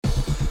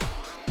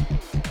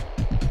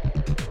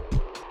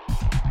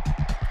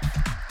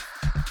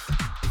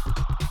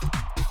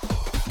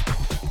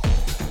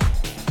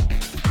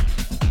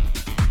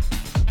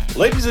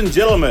Ladies and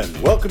gentlemen,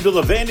 welcome to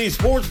the Vandy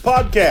Sports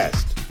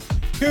Podcast.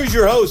 Here's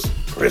your host,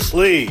 Chris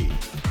Lee.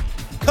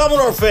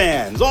 Commodore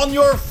fans, on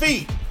your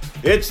feet.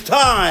 It's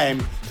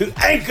time to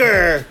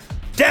anchor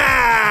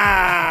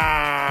down.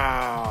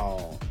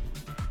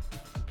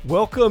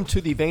 Welcome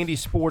to the Vandy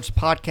Sports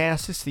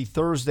Podcast. It's the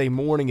Thursday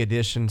morning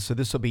edition, so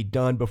this will be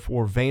done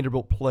before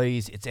Vanderbilt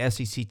plays its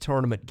SEC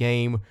tournament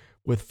game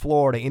with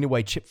Florida.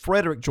 Anyway, Chip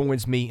Frederick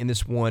joins me in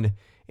this one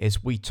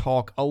as we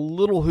talk a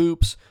little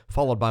hoops,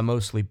 followed by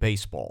mostly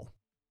baseball.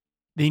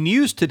 The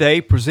news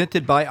today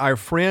presented by our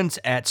friends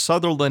at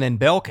Sutherland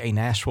 & Belk, a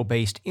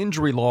Nashville-based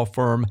injury law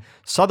firm.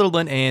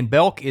 Sutherland &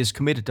 Belk is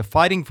committed to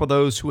fighting for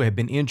those who have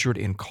been injured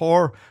in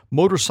car,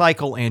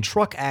 motorcycle, and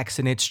truck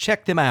accidents.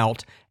 Check them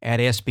out at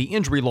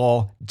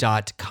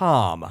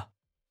sbinjurylaw.com.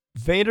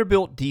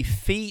 Vanderbilt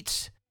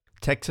defeats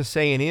Texas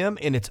A&M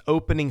in its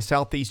opening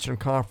Southeastern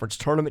Conference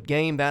tournament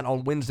game. That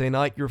on Wednesday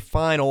night, your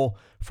final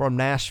from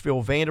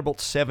Nashville. Vanderbilt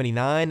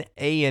 79,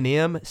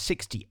 A&M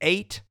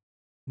 68.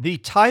 The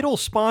title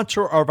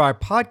sponsor of our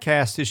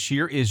podcast this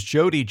year is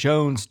Jody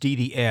Jones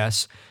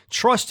DDS,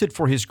 trusted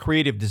for his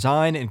creative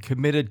design and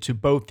committed to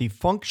both the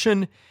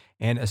function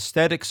and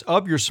aesthetics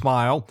of your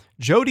smile.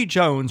 Jody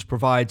Jones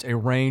provides a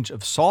range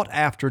of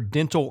sought-after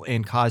dental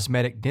and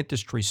cosmetic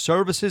dentistry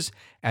services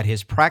at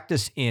his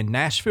practice in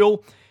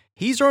Nashville.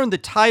 He's earned the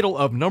title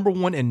of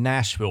 #1 in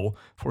Nashville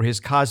for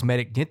his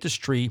cosmetic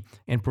dentistry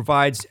and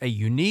provides a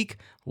unique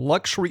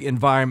luxury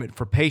environment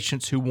for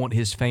patients who want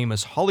his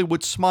famous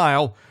Hollywood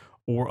smile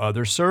or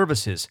other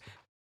services.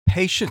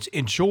 Patients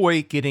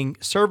enjoy getting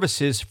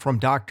services from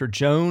Dr.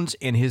 Jones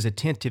and his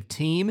attentive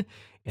team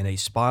in a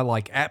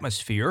spa-like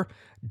atmosphere.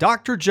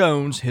 Dr.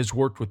 Jones has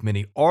worked with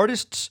many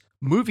artists,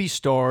 movie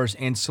stars,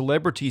 and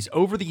celebrities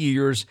over the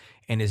years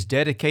and is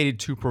dedicated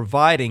to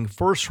providing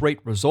first-rate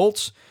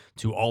results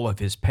to all of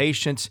his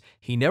patients.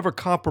 He never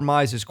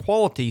compromises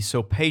quality,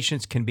 so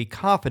patients can be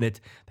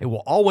confident they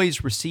will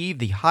always receive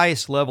the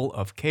highest level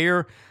of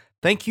care.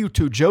 Thank you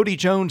to Jody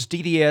Jones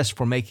DDS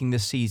for making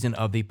this season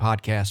of the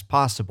podcast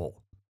possible.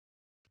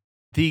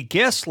 The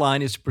guest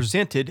line is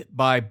presented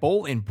by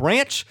Boll &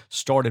 Branch,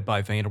 started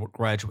by Vanderbilt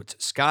graduates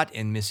Scott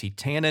and Missy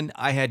Tannen.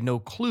 I had no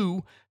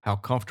clue how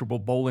comfortable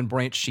Boll &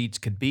 Branch sheets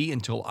could be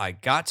until I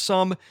got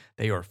some.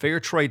 They are fair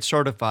trade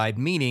certified,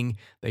 meaning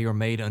they are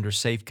made under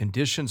safe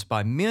conditions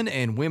by men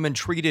and women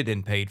treated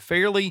and paid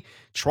fairly.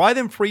 Try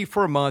them free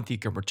for a month. You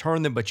can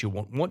return them, but you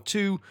won't want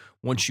to.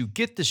 Once you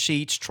get the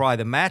sheets, try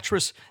the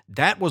mattress.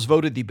 That was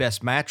voted the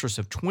best mattress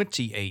of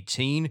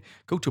 2018.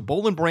 Go to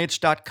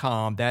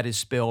bollandbranch.com. That is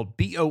spelled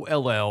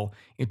BOLL.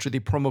 Enter the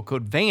promo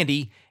code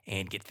VANDY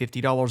and get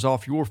 $50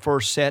 off your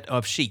first set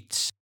of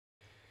sheets.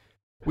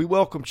 We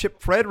welcome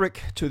Chip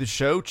Frederick to the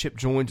show. Chip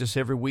joins us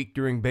every week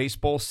during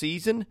baseball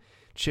season.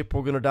 Chip,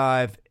 we're going to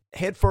dive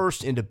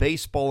headfirst into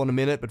baseball in a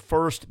minute, but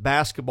first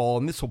basketball,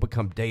 and this will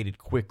become dated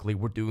quickly.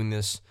 We're doing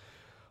this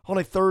on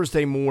a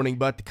Thursday morning,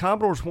 but the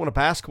Commodores won a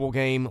basketball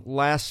game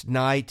last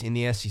night in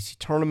the SEC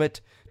tournament,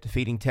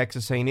 defeating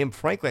Texas A&M.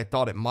 Frankly, I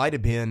thought it might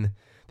have been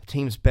the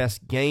team's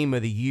best game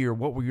of the year.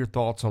 What were your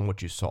thoughts on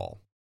what you saw?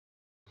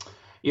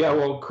 Yeah,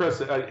 well,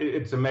 Chris,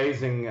 it's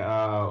amazing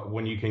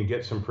when you can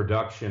get some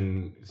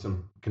production,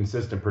 some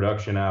consistent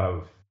production out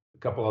of a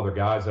couple other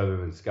guys other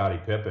than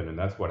Scottie Pippen, and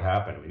that's what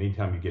happened. I mean,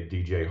 anytime you get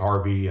DJ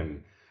Harvey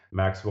and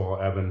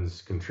Maxwell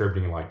Evans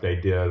contributing like they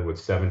did with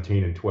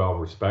 17 and 12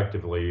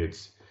 respectively,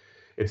 it's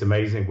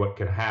amazing what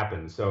can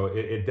happen. So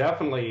it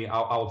definitely,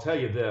 I'll tell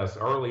you this,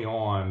 early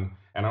on,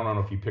 and I don't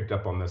know if you picked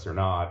up on this or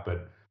not,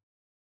 but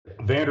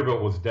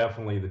Vanderbilt was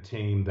definitely the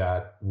team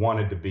that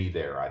wanted to be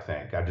there, I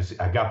think. I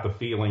got the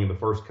feeling in the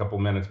first couple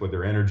minutes with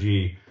their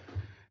energy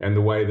and the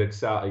way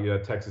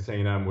that Texas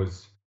A&M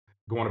was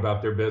going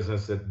about their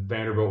business, that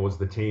Vanderbilt was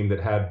the team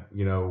that had,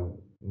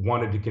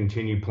 wanted to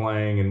continue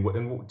playing.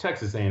 And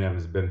Texas A&M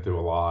has been through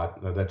a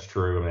lot. That's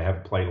true. I mean, they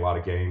haven't played a lot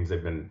of games.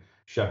 They've been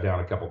shut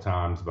down a couple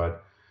times.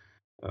 But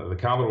the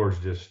Commodores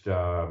just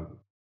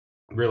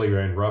really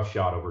ran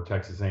roughshod over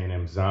Texas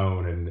A&M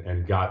zone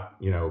and got,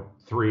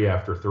 3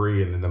 after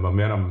 3. And then the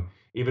momentum,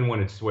 even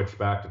when it switched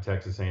back to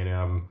Texas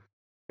A&M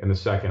in the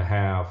second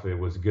half, it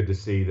was good to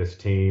see this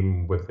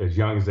team, with as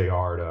young as they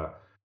are,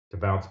 to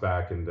bounce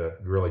back and to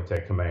really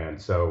take command.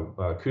 So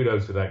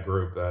kudos to that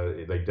group.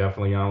 They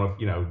definitely, I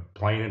don't know if,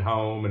 playing at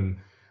home and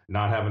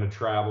not having to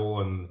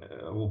travel, and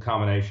a little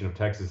combination of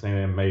Texas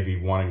A&M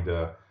maybe wanting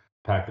to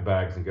pack the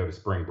bags and go to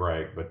spring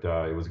break. But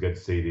it was good to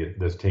see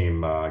this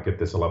team get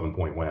this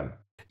 11-point win.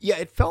 Yeah,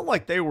 it felt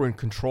like they were in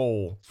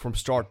control from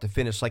start to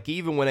finish. Like,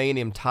 even when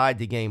A&M tied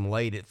the game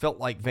late, it felt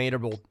like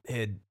Vanderbilt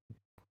had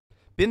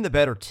been the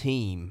better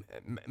team.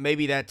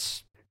 Maybe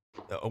that's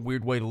a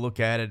weird way to look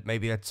at it.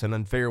 Maybe that's an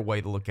unfair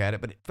way to look at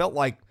it. But it felt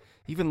like,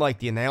 even like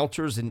the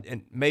announcers,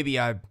 and maybe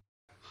I'm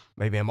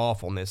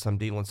off on this. I'm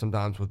dealing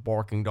sometimes with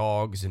barking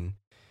dogs and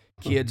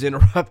kids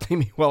interrupting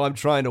me while I'm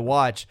trying to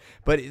watch.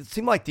 But it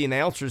seemed like the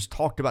announcers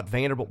talked about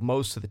Vanderbilt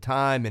most of the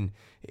time, and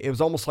it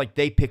was almost like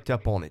they picked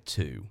up on it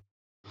too.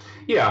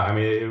 Yeah, I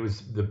mean, it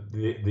was the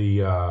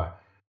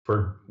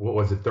for what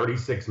was it,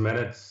 36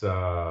 minutes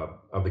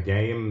of the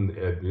game.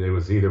 It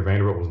was either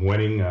Vanderbilt was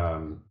winning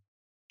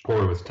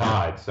or it was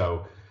tied.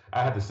 So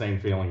I had the same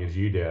feeling as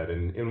you did.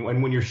 And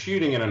when you're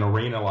shooting in an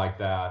arena like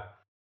that,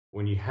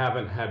 when you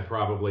haven't had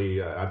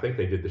probably, I think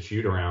they did the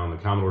shoot around, the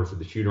Commodores did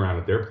the shoot around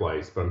at their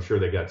place, but I'm sure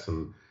they got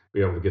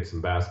be able to get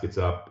some baskets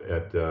up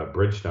at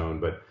Bridgestone.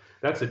 But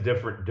that's a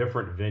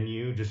different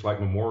venue, just like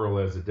Memorial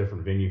is a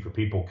different venue for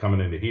people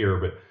coming into here.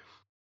 But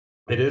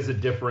it is a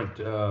different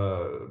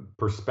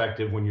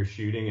perspective when you're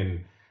shooting,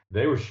 and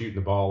they were shooting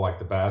the ball like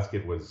the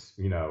basket was,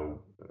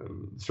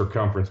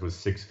 circumference was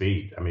 6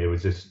 feet. I mean, it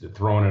was just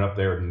throwing it up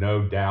there.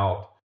 No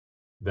doubt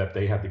that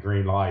they had the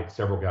green light.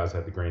 Several guys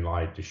had the green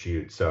light to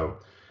shoot. So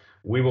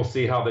we will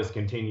see how this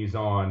continues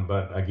on.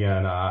 But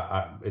again,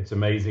 it's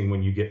amazing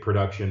when you get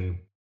production,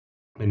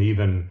 and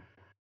even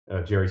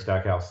Jerry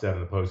Stackhouse said in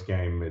the post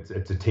game, it's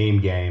a team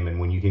game, and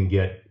when you can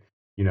get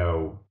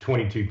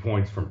 22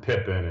 points from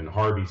Pippen and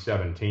Harvey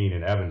 17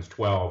 and Evans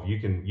 12, you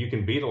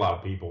can beat a lot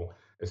of people,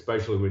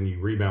 especially when you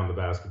rebound the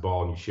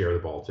basketball and you share the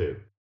ball too.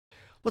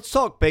 Let's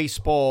talk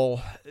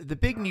baseball. The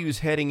big news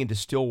heading into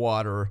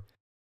Stillwater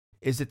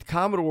is that the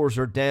Commodores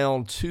are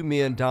down 2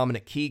 men.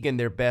 Dominic Keegan,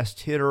 their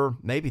best hitter,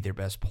 maybe their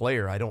best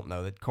player. I don't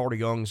know. That Carter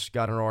Young's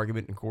got an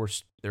argument, and of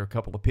course there are a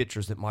couple of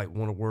pitchers that might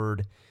want a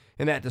word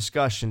in that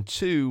discussion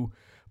too.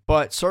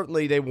 But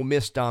certainly they will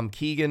miss Dom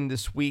Keegan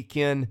this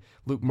weekend.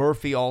 Luke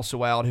Murphy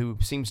also out, who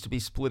seems to be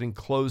splitting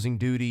closing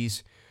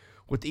duties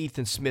with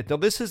Ethan Smith. Now,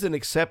 this is an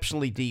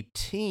exceptionally deep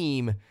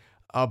team,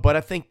 but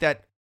I think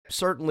that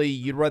certainly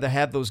you'd rather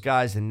have those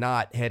guys than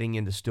not heading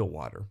into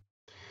Stillwater.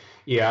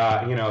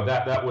 Yeah,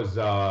 that was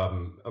a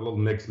little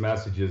mixed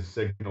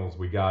signals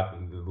we got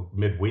in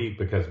midweek,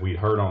 because we'd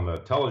heard on the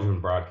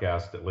television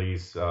broadcast, at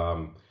least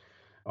on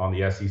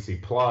the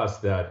SEC Plus,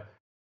 that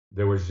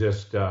there was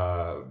just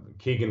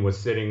Keegan was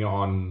sitting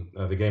on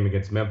the game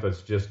against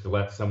Memphis just to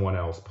let someone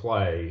else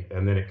play,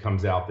 and then it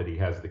comes out that he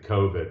has the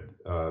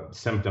COVID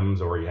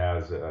symptoms, or he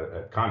has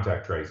a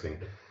contact tracing.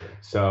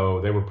 So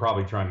they were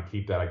probably trying to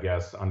keep that, I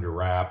guess, under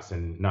wraps,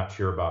 and not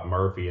sure about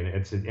Murphy. And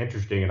it's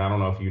interesting, and I don't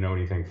know if you know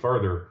anything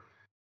further,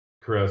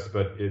 Chris,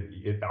 but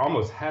it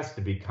almost has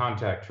to be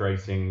contact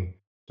tracing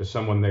to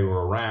someone they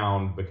were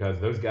around, because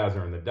those guys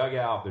are in the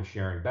dugout, they're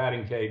sharing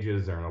batting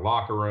cages, they're in a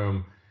locker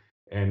room.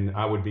 And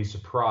I would be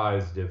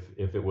surprised if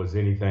it was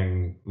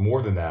anything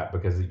more than that,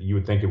 because you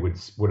would think it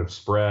would have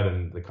spread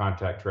and the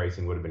contact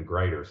tracing would have been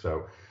greater.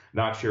 So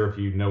not sure if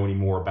you know any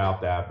more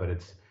about that, but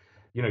it's,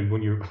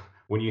 when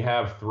you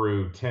have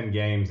through 10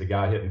 games a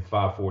guy hitting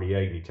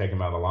 548 and you take him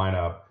out of the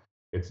lineup,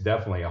 it's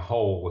definitely a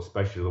hole,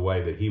 especially the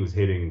way that he was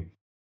hitting,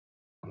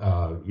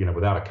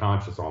 without a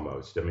conscience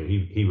almost. I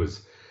mean, he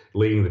was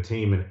leading the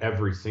team in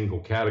every single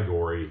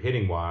category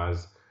hitting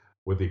wise,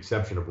 with the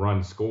exception of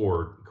runs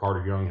scored.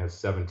 Carter Young has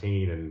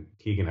 17 and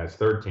Keegan has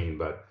 13,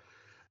 but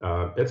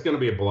it's going to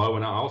be a blow.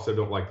 And I also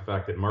don't like the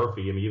fact that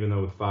Murphy, even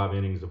though with 5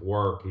 innings of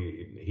work,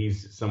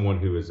 he's someone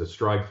who is a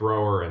strike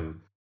thrower and,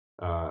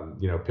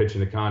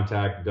 pitching to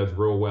contact, has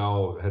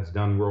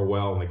done real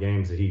well in the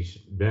games that he's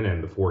been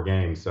in, the 4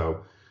 games.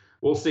 So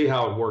we'll see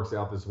how it works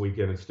out this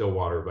weekend in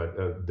Stillwater,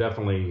 but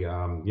definitely,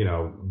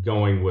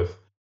 going with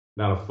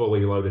not a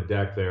fully loaded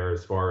deck there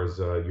as far as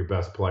your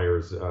best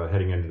players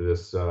heading into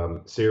this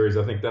series.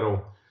 I think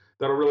that'll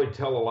really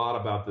tell a lot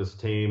about this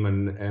team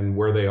and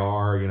where they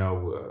are.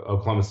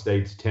 Oklahoma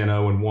State's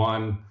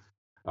 10-0-1,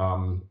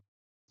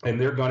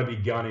 and they're going to be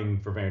gunning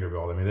for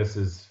Vanderbilt. I mean, this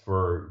is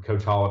for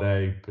Coach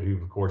Holliday,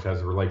 who of course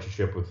has a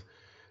relationship with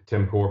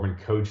Tim Corbin,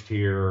 coached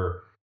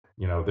here.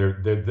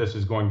 This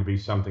is going to be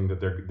something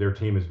that their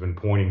team has been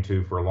pointing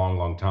to for a long,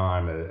 long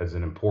time as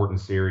an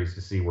important series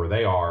to see where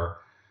they are.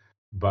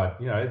 But,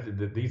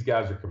 these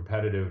guys are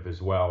competitive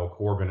as well.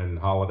 Corbin and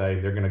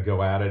Holliday, they're going to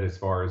go at it as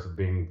far as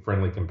being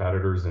friendly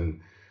competitors. And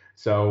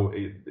so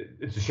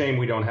it's a shame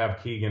we don't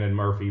have Keegan and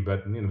Murphy,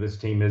 but, this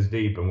team is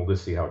deep, and we'll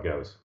just see how it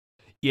goes.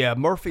 Yeah,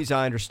 Murphy's,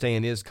 I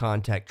understand, is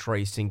contact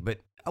tracing, but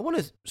I want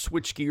to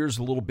switch gears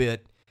a little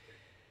bit.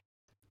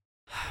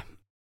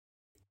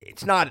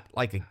 It's not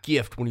like a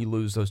gift when you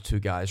lose those 2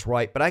 guys,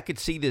 right? But I could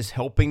see this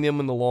helping them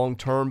in the long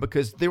term,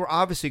 because they were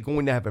obviously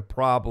going to have a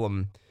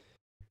problem,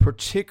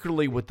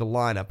 particularly with the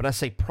lineup. And I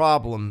say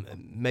problem,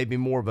 maybe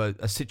more of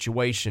a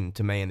situation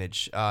to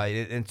manage. And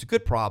it's a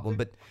good problem,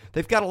 but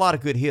they've got a lot of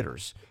good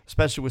hitters,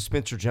 especially with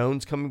Spencer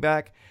Jones coming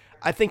back.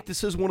 I think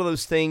this is one of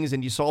those things,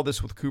 and you saw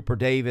this with Cooper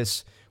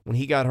Davis when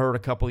he got hurt a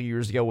couple of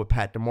years ago, with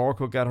Pat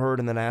DeMarco got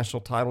hurt in the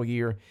national title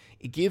year.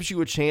 It gives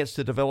you a chance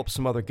to develop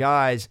some other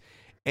guys,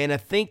 and I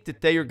think that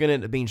they are going to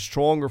end up being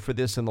stronger for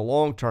this in the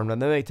long term. Now,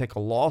 they may take a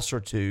loss or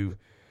two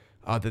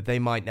that they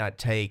might not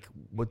take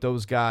with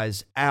those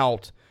guys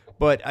out,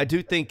 but I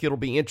do think it'll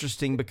be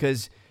interesting,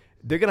 because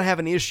they're going to have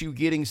an issue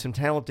getting some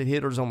talented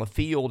hitters on the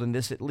field, and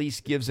this at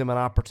least gives them an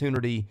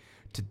opportunity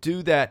to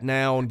do that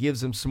now and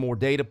gives them some more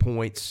data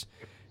points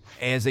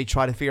as they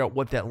try to figure out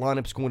what that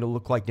lineup's going to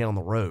look like down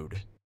the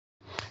road.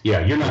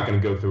 Yeah, you're not going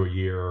to go through a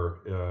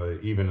year,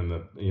 even in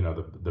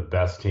the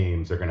best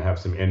teams, they're going to have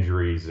some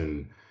injuries,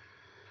 and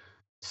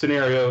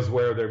scenarios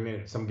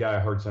where some guy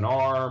hurts an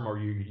arm, or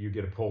you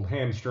get a pulled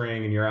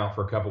hamstring and you're out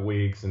for a couple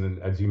weeks. And then,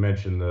 as you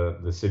mentioned,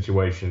 the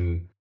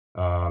situation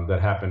that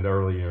happened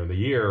earlier in the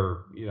year,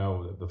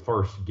 the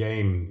first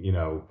game,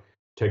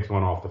 takes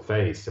one off the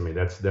face. I mean,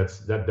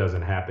 that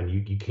doesn't happen.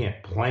 You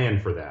can't plan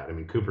for that. I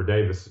mean, Cooper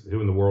Davis,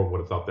 who in the world would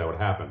have thought that would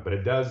happen? But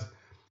it does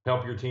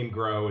help your team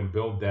grow and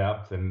build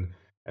depth, and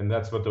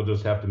that's what they'll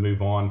just have to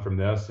move on from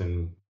this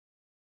and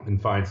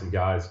find some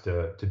guys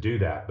to do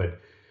that. But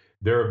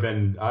there have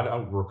been, I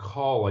don't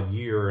recall a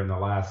year in the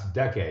last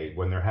decade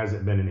when there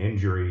hasn't been an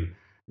injury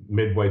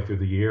midway through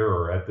the year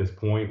or at this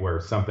point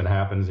where something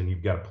happens and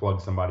you've got to plug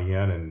somebody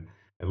in and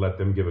let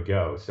them give a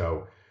go.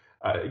 So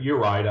you're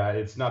right.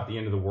 It's not the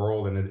end of the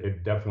world, and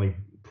it definitely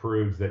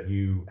proves that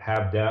you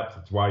have depth.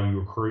 It's why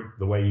you recruit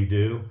the way you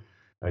do.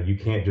 You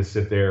can't just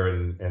sit there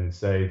and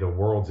say the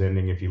world's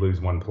ending if you lose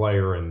one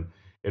player, and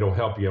it'll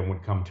help you when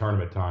come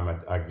tournament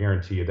time. I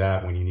guarantee you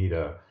that when you need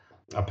a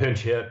pinch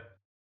hit,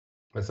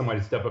 somebody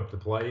to step up to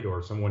the plate,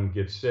 or someone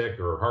gets sick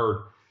or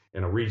hurt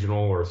in a regional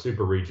or a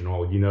super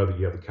regional, that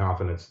you have the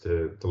confidence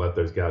to let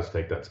those guys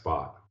take that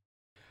spot.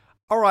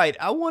 All right,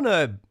 I want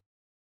to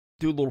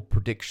do a little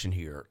prediction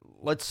here.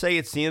 Let's say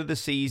it's the end of the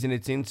season,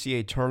 it's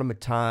NCAA tournament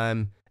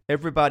time,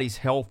 everybody's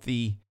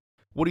healthy.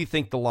 What do you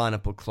think the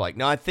lineup looks like?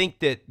 Now, I think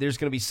that there's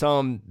going to be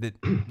some that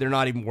they're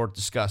not even worth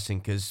discussing,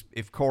 because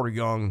if Carter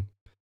Young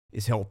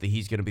is healthy,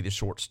 he's going to be the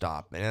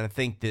shortstop. And I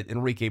think that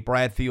Enrique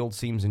Bradfield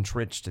seems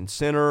entrenched in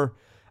center.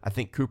 I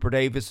think Cooper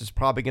Davis is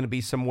probably going to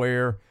be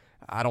somewhere.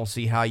 I don't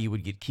see how you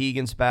would get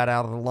Keegan's bat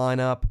out of the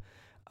lineup.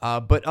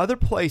 But other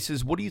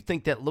places, what do you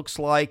think that looks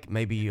like?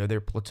 Maybe are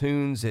there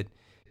platoons at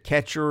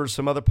catcher or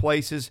some other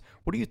places?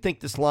 What do you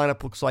think this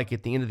lineup looks like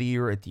at the end of the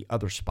year at the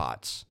other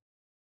spots?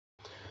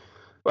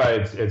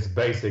 Well, it's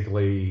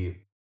basically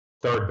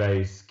third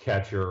base,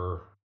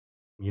 catcher.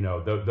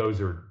 Those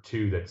are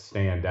two that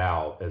stand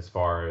out as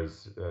far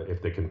as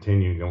if they going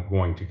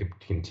to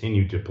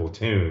continue to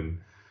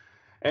platoon.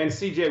 And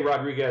C.J.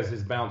 Rodriguez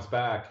has bounced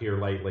back here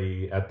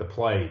lately at the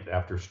plate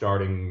after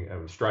striking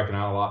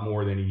out a lot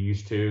more than he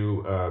used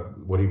to.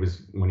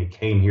 When he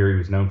came here, he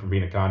was known for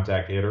being a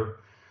contact hitter.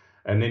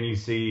 And then you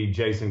see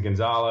Jason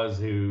Gonzalez,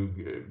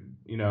 who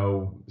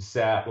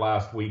sat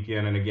last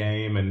weekend in a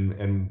game and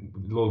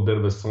a little bit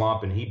of a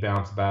slump, and he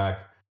bounced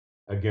back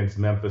against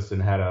Memphis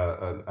and had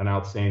an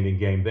outstanding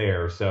game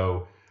there.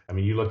 So, I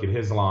mean, you look at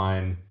his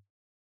line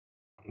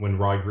when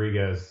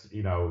Rodriguez,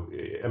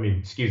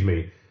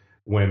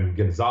 when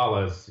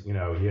Gonzalez, he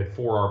had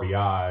 4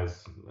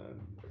 RBIs,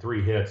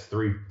 3 hits,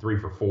 three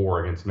for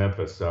 4 against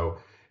Memphis. So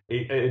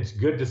it's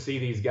good to see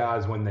these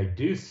guys when they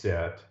do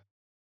sit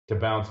to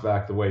bounce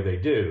back the way they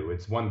do.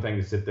 It's one thing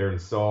to sit there and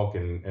sulk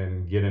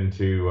and get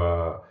into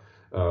a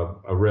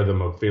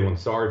rhythm of feeling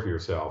sorry for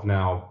yourself.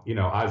 Now,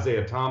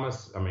 Isaiah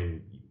Thomas, I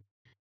mean,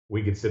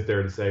 we could sit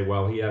there and say,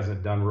 well, he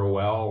hasn't done real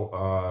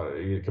well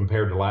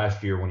compared to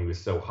last year when he was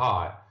so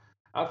hot.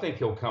 I think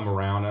he'll come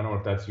around. I don't know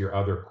if that's your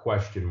other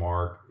question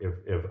mark.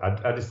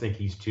 I just think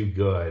he's too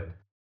good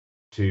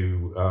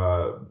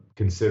to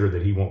consider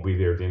that he won't be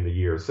there at the end of the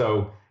year.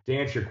 So to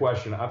answer your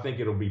question, I think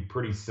it'll be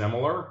pretty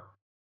similar.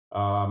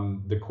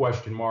 The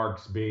question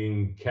marks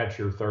being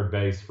catcher, third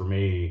base for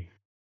me,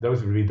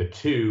 those would be the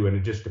two, and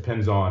it just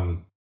depends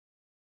on.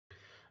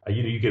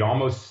 You could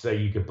almost say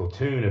you could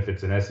platoon if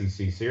it's an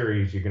SEC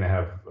series. You're going to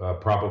have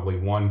probably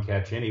one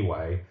catch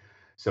anyway.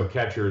 So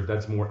catcher,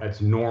 that's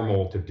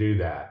normal to do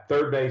that.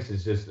 Third base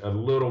is just a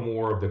little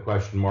more of the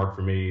question mark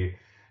for me,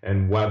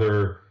 and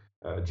whether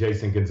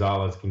Jason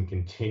Gonzalez can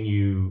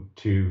continue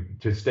to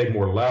stay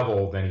more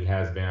level than he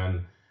has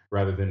been,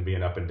 rather than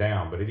being up and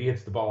down. But if he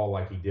hits the ball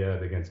like he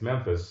did against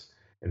Memphis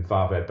in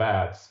 5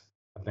 at-bats,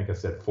 I think I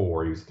said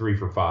 4, he was 3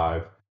 for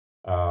 5,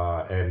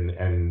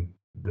 and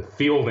the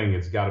fielding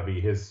has got to be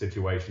his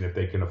situation if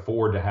they can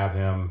afford to have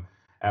him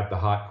at the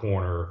hot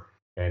corner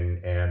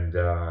and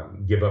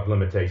give up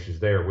limitations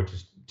there, which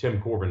is Tim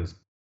Corbin's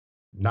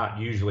not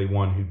usually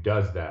one who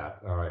does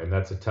that, and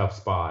that's a tough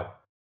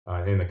spot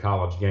in the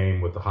college game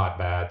with the hot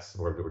bats,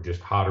 or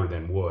just hotter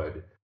than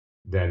wood.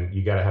 Then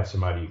you got to have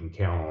somebody you can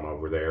count on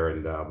over there,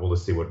 and we'll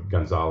just see what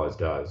Gonzalez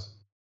does.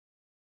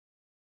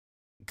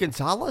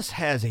 Gonzalez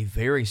has a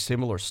very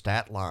similar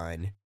stat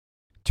line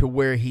to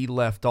where he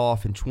left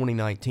off in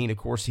 2019. Of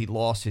course, he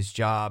lost his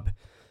job,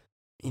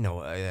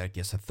 I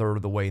guess a third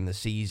of the way in the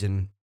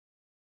season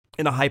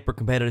in a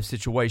hyper-competitive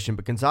situation.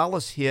 But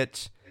Gonzalez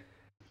hit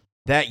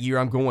that year,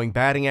 I'm going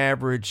batting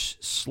average,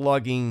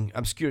 slugging,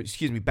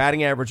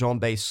 batting average on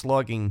base,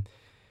 slugging.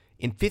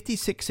 In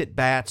 56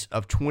 at-bats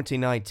of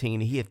 2019,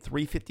 he hit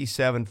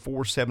 357,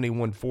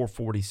 471,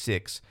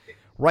 446.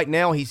 Right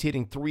now, he's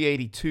hitting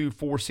 382,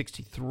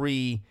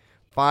 463,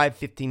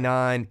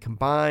 559.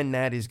 Combined,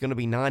 that is going to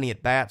be 90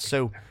 at-bats.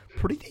 So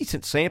pretty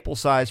decent sample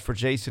size for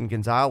Jason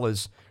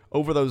Gonzalez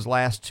over those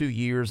last 2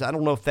 years. I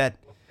don't know if that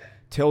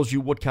tells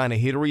you what kind of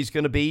hitter he's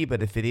going to be,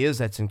 but if it is,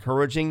 that's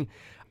encouraging.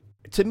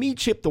 To me,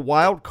 Chip, the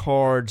wild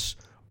cards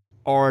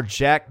are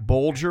Jack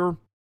Bulger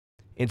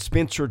and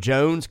Spencer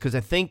Jones, because I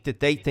think that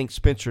they think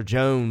Spencer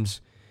Jones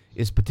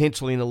is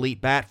potentially an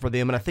elite bat for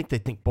them, and I think they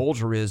think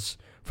Bolger is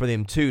for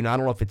them too. Now, I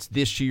don't know if it's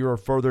this year or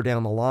further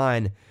down the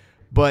line,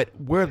 but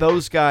where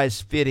those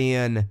guys fit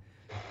in,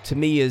 to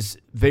me, is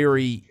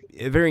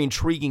a very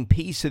intriguing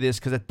piece of this,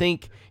 because I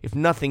think, if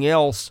nothing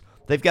else,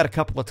 they've got a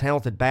couple of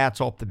talented bats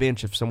off the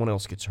bench if someone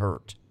else gets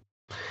hurt.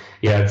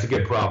 Yeah, it's a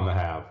good problem to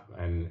have,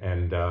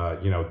 and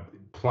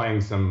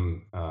playing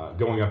some,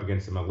 going up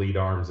against some elite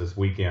arms this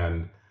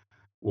weekend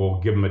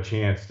will give them a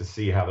chance to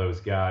see how those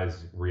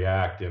guys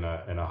react in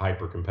a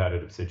hyper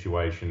competitive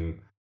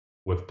situation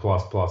with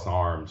plus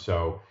arms.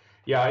 So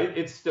yeah,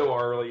 it's still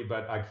early,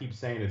 but I keep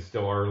saying it's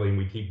still early, and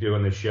we keep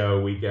doing the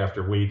show week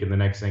after week, and the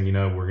next thing you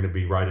know, we're going to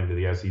be right into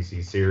the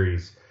SEC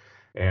series.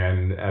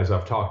 And as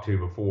I've talked to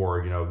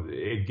before,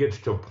 it gets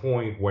to a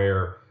point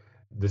where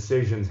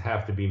decisions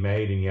have to be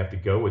made, and you have to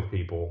go with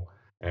people.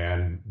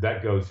 And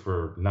that goes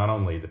for not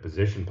only the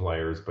position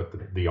players, but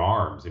the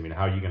arms. I mean,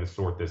 how are you going to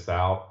sort this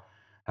out?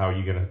 How are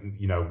you going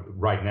to,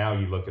 right now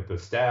you look at the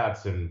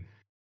stats, and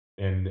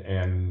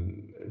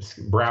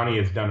Brownie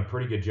has done a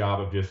pretty good job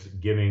of just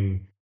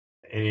giving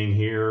inning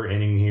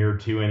here,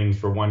 2 innings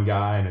for one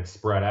guy, and it's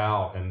spread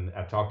out. And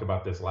I talked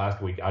about this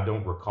last week. I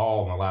don't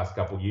recall in the last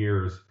couple of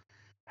years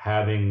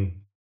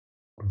having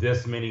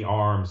this many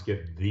arms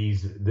get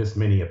this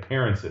many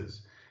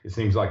appearances. It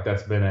seems like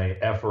that's been an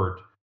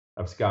effort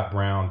of Scott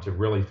Brown to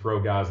really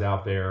throw guys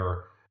out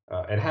there.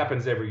 It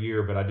happens every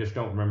year, but I just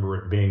don't remember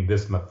it being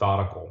this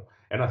methodical.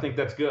 And I think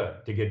that's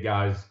good to get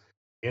guys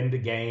into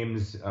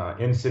games,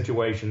 in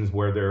situations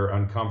where they're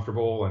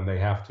uncomfortable and they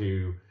have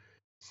to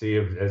see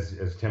if,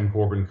 as Tim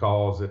Corbin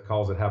calls it,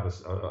 have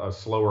a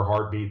slower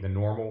heartbeat than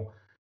normal,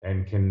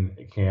 and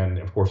can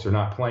of course, they're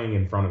not playing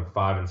in front of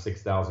 5,000 and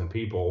 6,000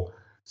 people.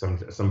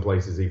 Some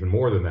places even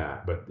more than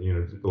that, but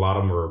a lot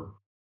of them are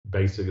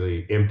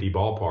basically empty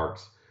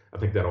ballparks. I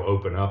think that'll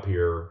open up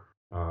here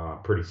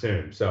pretty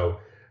soon. So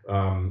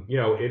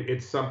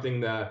it's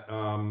something that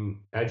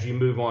as you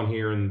move on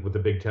here and with the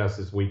big test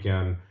this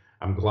weekend,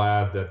 I'm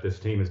glad that this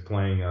team is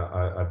playing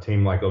a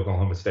team like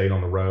Oklahoma State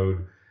on the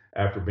road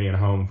after being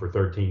home for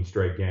 13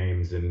 straight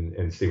games,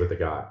 and see what they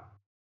got.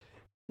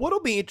 What'll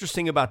be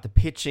interesting about the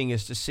pitching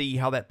is to see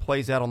how that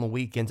plays out on the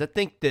weekends. I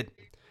think that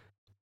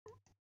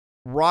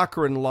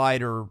Rocker and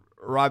Leiter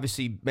are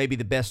obviously maybe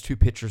the best two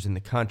pitchers in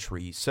the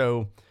country,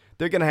 so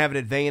they're going to have an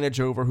advantage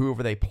over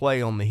whoever they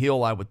play on the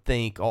hill, I would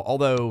think,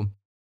 although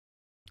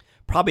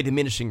probably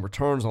diminishing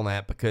returns on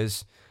that,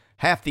 because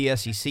half the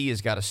SEC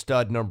has got a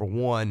stud number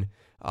one,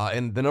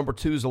 and the number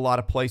twos a lot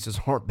of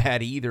places aren't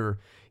bad either.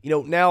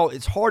 Now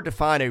it's hard to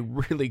find a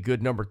really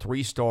good number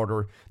three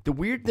starter. The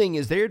weird thing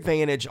is their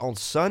advantage on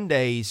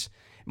Sundays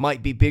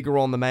might be bigger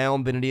on the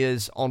mound than it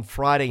is on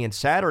Friday and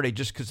Saturday,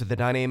 just because of the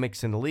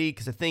dynamics in the league.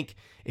 Because I think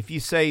if you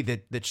say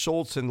that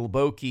Schultz and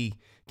Leboke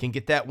can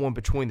get that one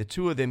between the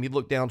two of them, you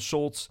look down,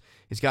 Schultz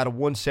has got a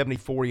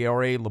 1.74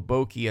 ERA,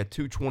 Leboke a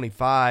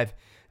 2.25.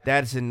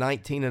 That is in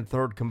 19 and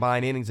third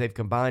combined innings. They've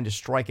combined to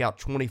strike out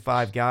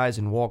 25 guys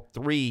and walk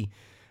 3.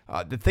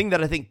 The thing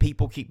that I think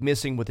people keep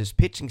missing with his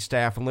pitching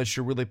staff, unless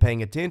you're really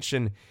paying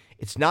attention,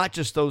 it's not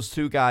just those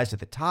two guys at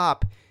the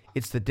top,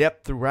 it's the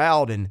depth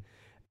throughout. And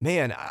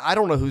man, I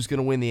don't know who's going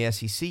to win the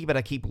SEC, but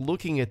I keep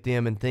looking at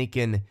them and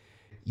thinking,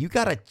 you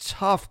got a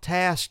tough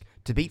task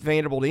to beat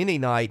Vanderbilt any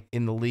night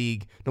in the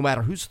league, no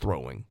matter who's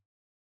throwing.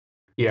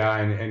 Yeah,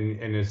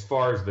 and as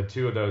far as the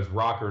two of those,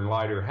 Rocker and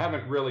Leiter,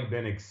 haven't really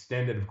been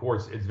extended. Of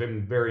course, it's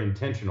been very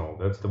intentional.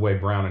 That's the way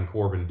Brown and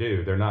Corbin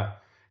do. They're not.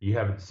 You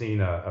haven't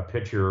seen a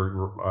pitcher,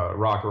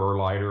 Rocker or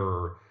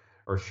Leiter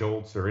or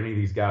Schultz or any of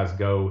these guys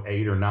go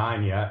 8 or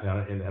 9 yet,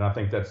 and I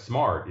think that's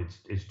smart.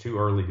 It's too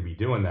early to be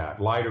doing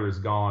that. Leiter has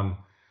gone.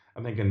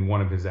 I think in one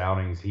of his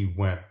outings he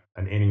went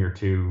an inning or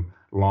two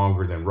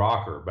longer than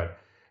Rocker. But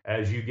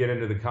as you get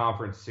into the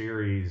conference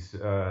series,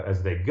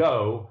 as they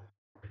go,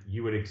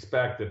 you would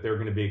expect that they're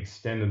going to be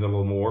extended a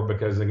little more,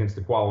 because against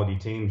the quality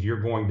teams, you're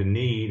going to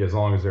need, as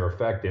long as they're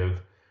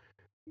effective,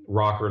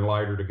 Rocker and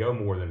Leiter to go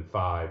more than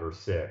 5 or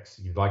 6.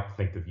 You'd like to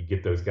think that you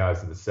get those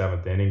guys in the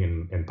 7th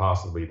inning and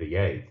possibly the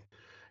 8th.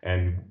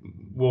 And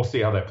we'll see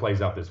how that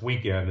plays out this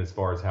weekend as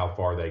far as how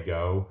far they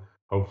go.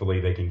 Hopefully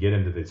they can get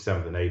into the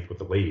 7th and 8th with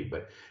the lead.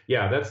 But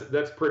yeah,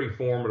 that's pretty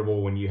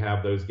formidable when you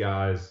have those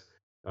guys,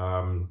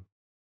 and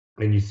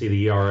you see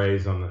the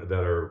ERAs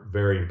that are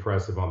very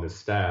impressive on this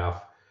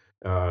staff.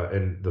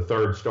 And the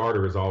third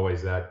starter is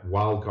always that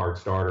wild card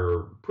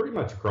starter pretty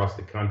much across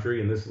the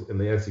country. In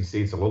the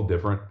SEC, it's a little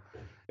different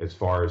as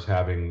far as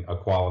having a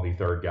quality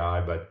third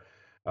guy. But,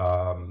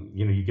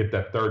 you get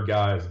that third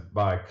guy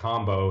by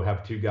combo,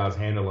 have two guys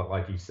handle it,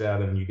 like you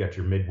said, and you got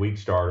your midweek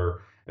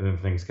starter, and then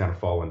things kind of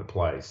fall into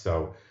place.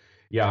 So,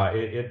 yeah,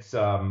 it's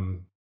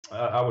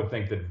I would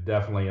think that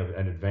definitely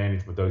an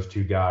advantage with those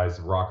two guys,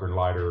 Rocker and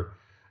Leiter.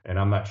 And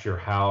I'm not sure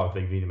if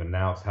they've even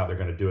announced how they're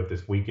going to do it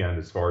this weekend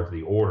as far as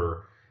the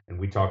order. And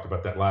we talked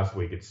about that last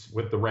week. It's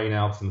with the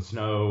rainouts and the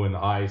snow and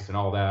the ice and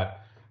all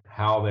that,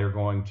 how they're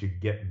going to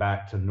get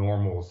back to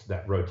normals,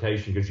 that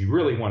rotation, because you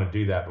really want to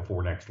do that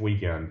before next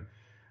weekend.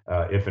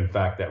 If in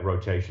fact that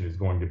rotation is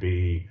going to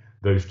be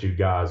those two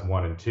guys,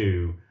 1 and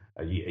 2,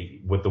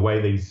 with the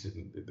way these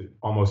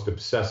almost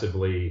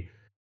obsessively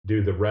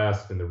do the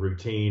rest and the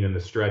routine and the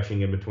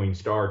stretching in between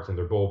starts and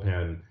their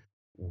bullpen,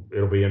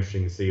 it'll be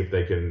interesting to see if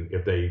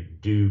they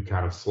do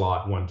kind of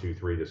slot 1, 2,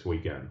 3 this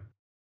weekend.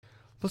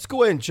 Let's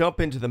go ahead and jump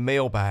into the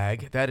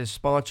mailbag. That is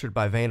sponsored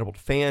by Vanderbilt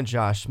fan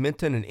Josh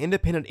Minton, an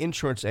independent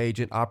insurance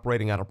agent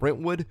operating out of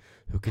Brentwood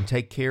who can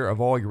take care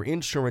of all your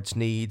insurance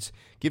needs.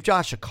 Give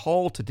Josh a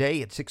call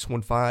today at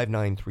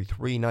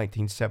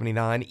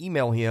 615-933-1979.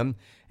 Email him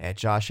at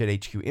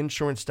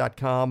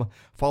josh@hqinsurance.com.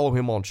 Follow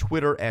him on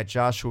Twitter at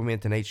Joshua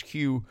Minton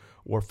HQ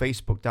or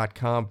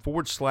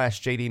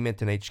facebook.com/JD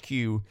Minton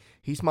HQ.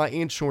 He's my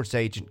insurance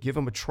agent. Give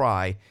him a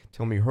try.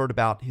 Tell him you heard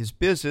about his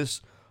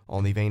business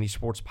on the Vandy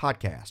Sports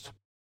Podcast.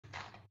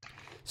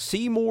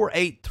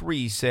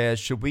 Seymour83 says,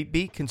 should we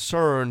be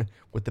concerned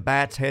with the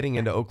Bats heading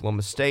into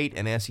Oklahoma State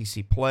and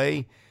SEC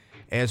play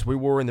as we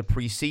were in the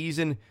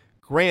preseason?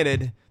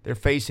 Granted, they're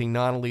facing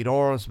non-elite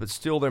arms, but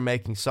still they're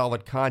making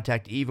solid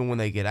contact even when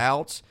they get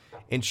outs.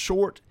 In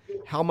short,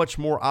 how much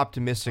more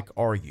optimistic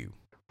are you?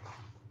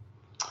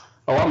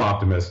 Oh, I'm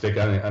optimistic.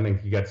 I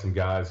think you got some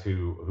guys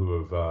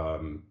who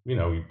have,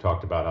 you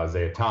talked about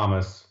Isaiah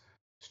Thomas.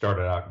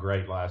 Started out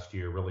great last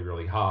year, really,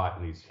 really hot,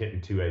 and he's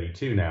hitting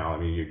 282 now. I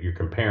mean, you're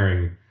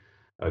comparing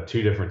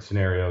two different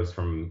scenarios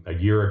from a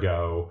year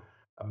ago,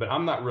 but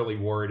I'm not really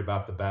worried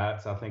about the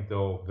Bats. I think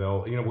they'll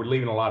we're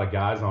leaving a lot of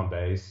guys on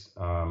base.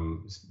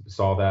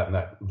 Saw that in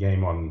that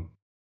game on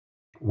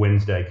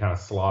Wednesday, kind of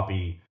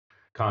sloppy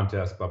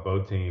contest by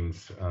both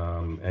teams,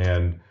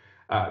 and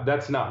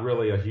that's not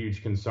really a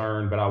huge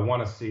concern. But I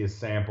want to see a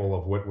sample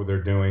of what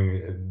they're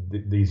doing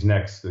these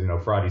next,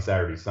 Friday,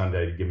 Saturday,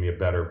 Sunday to give me a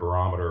better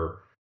barometer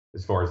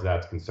as far as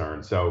that's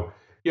concerned. So,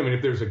 I mean,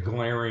 if there's a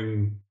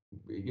glaring,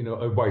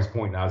 everybody's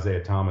pointing to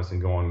Isaiah Thomas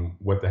and going,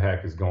 what the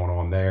heck is going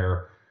on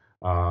there?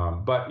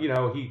 But,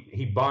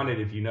 he bunted,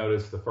 if you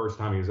notice, the first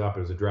time he was up, it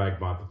was a drag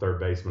bunt. The third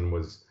baseman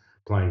was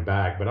playing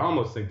back. But I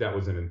almost think that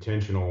was an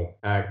intentional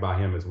act by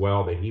him as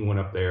well, that he went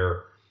up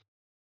there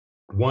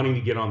wanting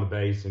to get on the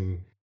base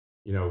and,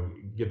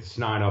 get the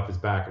snide off his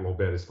back a little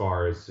bit as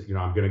far as,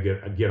 I'm going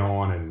to get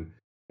on and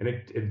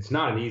it's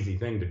not an easy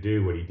thing to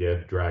do what he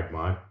did, drag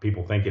bunt.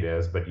 People think it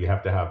is, but you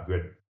have to have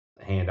good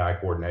hand-eye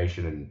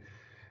coordination and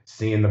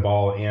seeing the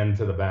ball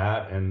into the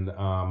bat. And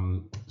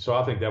so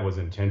I think that was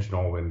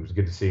intentional, and it was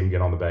good to see him get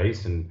on the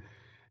base and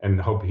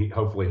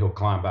hopefully he'll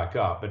climb back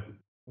up. But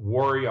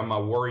on my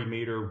worry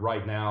meter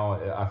right now,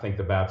 I think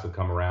the Bats will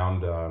come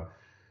around.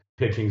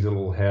 Pitching's a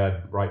little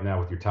ahead right now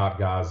with your top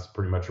guys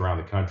pretty much around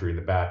the country, and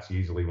the Bats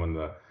usually when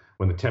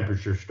the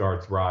temperature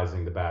starts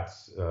rising, the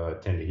Bats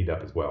tend to heat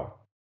up as well.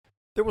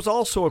 There was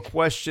also a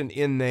question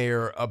in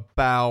there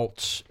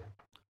about,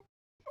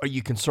 are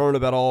you concerned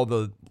about all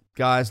the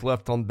guys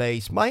left on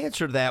base? My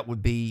answer to that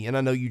would be, and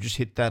I know you just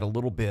hit that a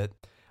little bit,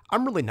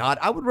 I'm really not.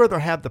 I would rather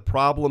have the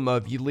problem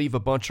of you leave a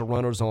bunch of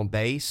runners on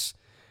base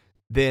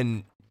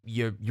than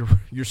you're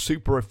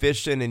super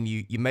efficient and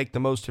you make the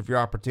most of your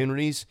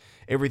opportunities,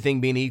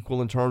 everything being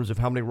equal in terms of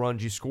how many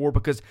runs you score,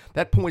 because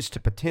that points to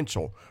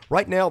potential.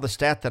 Right now, the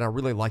stat that I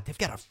really like, they've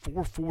got a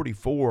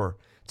 444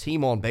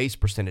 team on base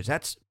percentage.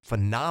 That's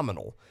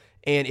phenomenal.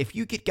 And if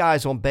you get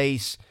guys on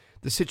base,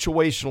 the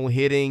situational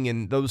hitting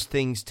and those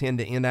things tend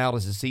to end out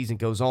as the season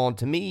goes on.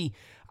 To me,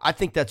 I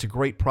think that's a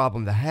great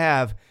problem to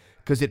have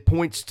because it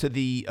points to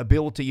the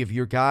ability of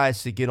your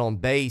guys to get on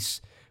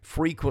base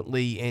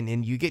frequently,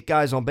 and you get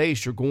guys on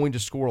base, you're going to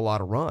score a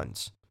lot of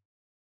runs.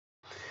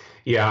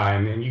 Yeah,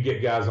 and you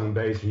get guys on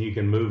base and you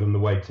can move them the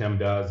way Tim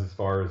does as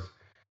far as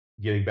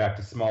getting back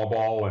to small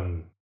ball,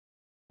 and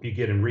you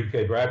get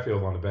Enrique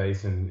Bradfield on the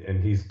base and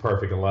he's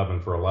perfect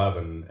 11 for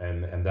 11,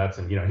 and that's,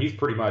 he's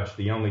pretty much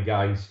the only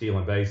guy who's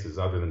stealing bases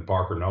other than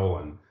Parker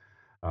Nolan.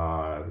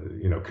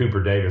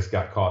 Cooper Davis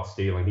got caught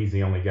stealing. He's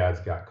the only guy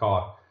that's got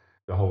caught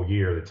the whole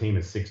year. The team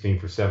is 16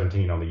 for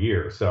 17 on the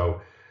year. So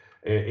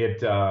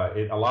it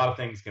a lot of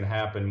things can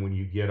happen when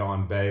you get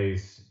on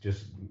base,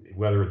 just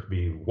whether it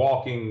be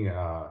walking,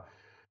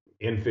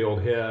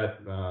 infield hit,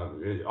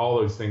 all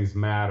those things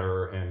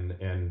matter.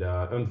 And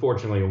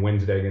unfortunately, on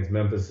Wednesday against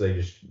Memphis, they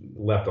just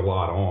left a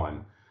lot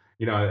on.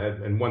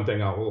 And one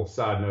thing, a little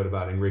side note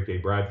about Enrique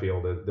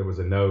Bradfield, there was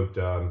a note,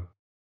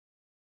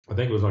 I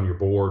think it was on your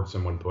board,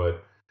 someone put,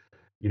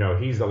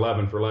 he's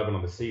 11 for 11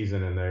 on the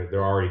season, and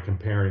they're already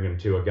comparing him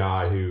to a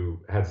guy who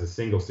has a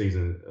single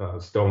season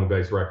stolen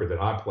base record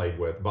that I played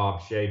with,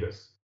 Bob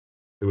Shabas,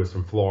 who was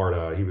from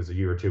Florida. He was a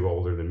year or two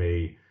older than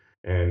me.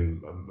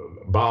 And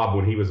Bob,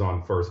 when he was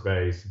on first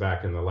base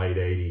back in the late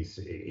 80s,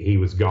 he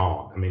was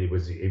gone. I mean,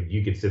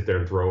 you could sit there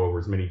and throw over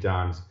as many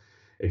times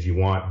as you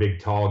want. Big,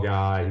 tall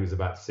guy. He was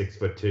about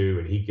 6'2",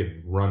 and he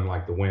could run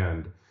like the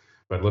wind.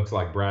 But it looks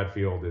like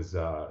Bradfield is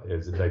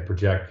they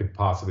project could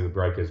possibly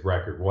break his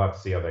record. We'll have to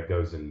see how that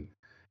goes in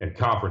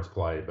conference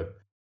play. But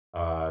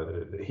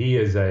he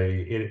is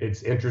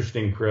it's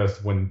interesting,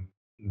 Chris, when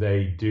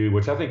they do,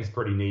 which I think is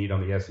pretty neat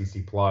on the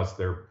SEC Plus.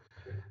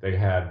 They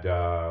had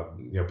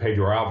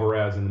Pedro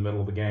Alvarez in the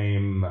middle of the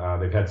game.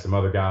 They've had some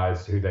other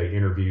guys who they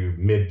interviewed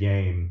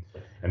mid-game,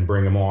 and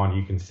bring him on.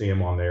 You can see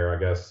him on there, I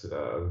guess,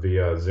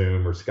 via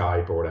Zoom or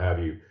Skype or what have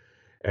you.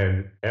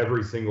 And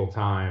every single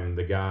time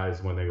the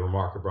guys, when they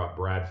remark about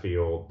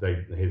Bradfield,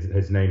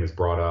 his name is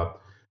brought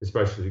up,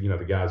 especially,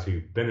 the guys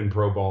who've been in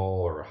pro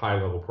ball or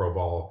high level pro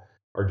ball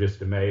are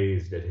just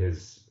amazed at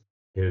his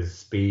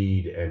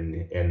speed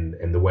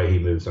and the way he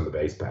moves on the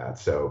base path.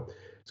 So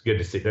it's good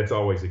to see. That's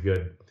always a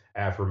good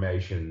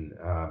affirmation,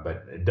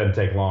 but it doesn't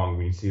take long.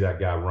 When you see that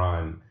guy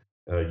run,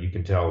 you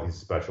can tell he's a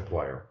special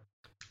player.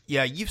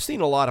 Yeah, you've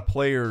seen a lot of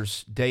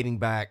players dating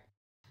back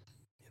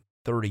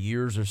 30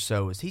 years or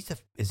so. Is he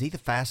the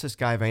fastest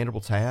guy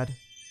Vanderbilt's had?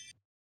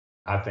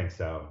 I think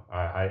so.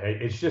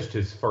 It's just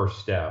his first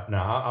step.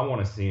 Now I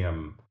want to see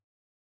him.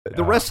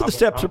 The rest of the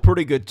steps are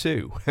pretty good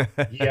too.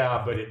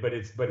 Yeah,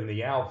 but in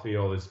the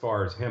outfield, as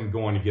far as him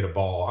going to get a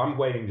ball, I'm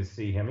waiting to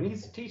see him, and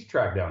he's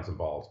tracked down some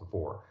balls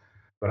before,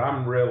 but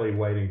I'm really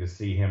waiting to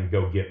see him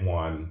go get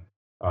one,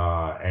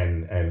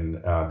 and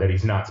that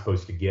he's not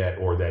supposed to get,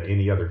 or that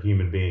any other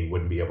human being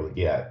wouldn't be able to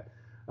get.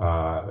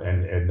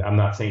 And I'm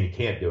not saying he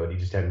can't do it. He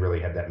just hadn't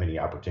really had that many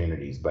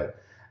opportunities, but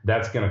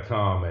that's going to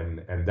come.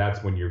 And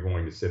that's when you're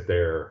going to sit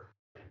there.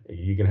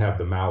 You can have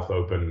the mouth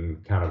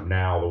open kind of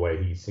now, the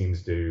way he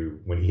seems to,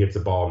 when he hits a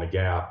ball in the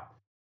gap,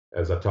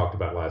 as I talked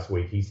about last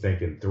week, he's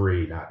thinking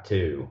 3, not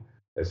 2,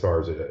 as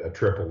far as a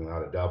triple,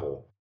 not a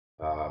double,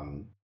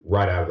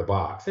 right out of the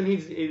box. And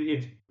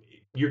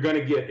you're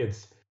going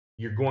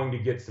to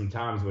get some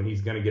times when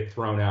he's going to get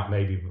thrown out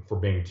maybe for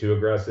being too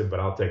aggressive, but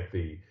I'll take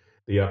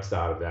the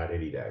upside of that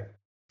any day.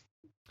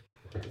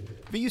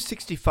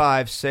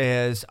 VU65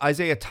 says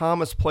Isaiah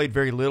Thomas played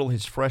very little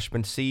his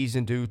freshman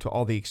season due to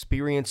all the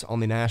experience on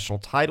the national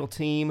title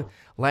team.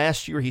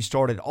 Last year, he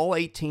started all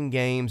 18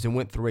 games and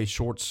went through a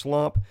short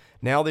slump.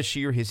 Now this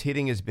year, his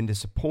hitting has been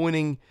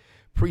disappointing.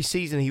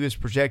 Preseason, he was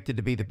projected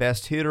to be the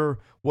best hitter.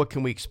 What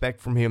can we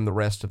expect from him the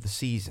rest of the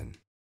season?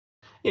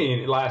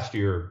 Yeah, last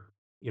year,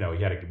 he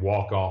had a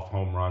walk-off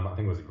home run. I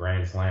think it was a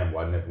grand slam,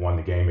 wasn't it? Won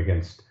the game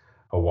against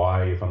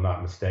Hawaii, if I'm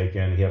not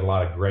mistaken. He had a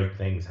lot of great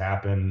things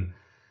happen.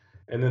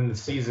 And then the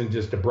season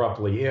just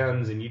abruptly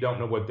ends, and you don't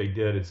know what they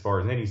did as far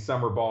as any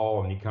summer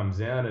ball. And he comes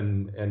in,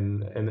 and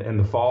in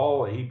the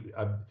fall, he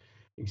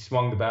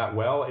swung the bat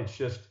well. It's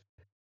just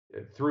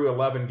through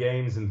 11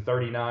 games and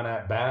 39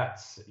 at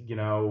bats,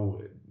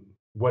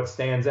 what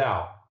stands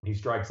out? He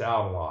strikes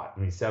out a lot.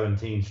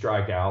 17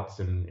 strikeouts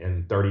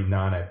and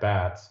 39 at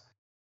bats.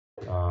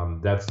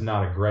 That's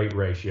not a great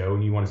ratio,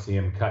 and you want to see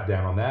him cut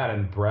down on that.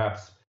 And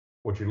perhaps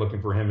what you're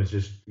looking for him is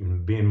just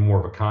being more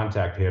of a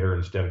contact hitter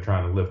instead of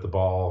trying to lift the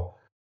ball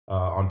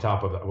on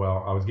top of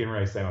I was getting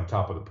ready to say on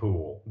top of the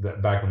pool.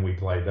 That back when we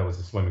played, that was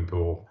the swimming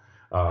pool.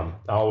 I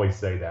always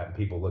say that, and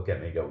people look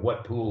at me and go,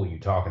 "What pool are you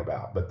talking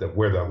about?" But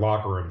where the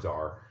locker rooms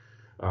are,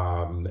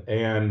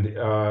 and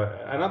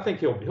I think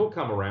he'll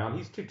come around.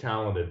 He's too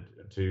talented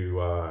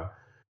to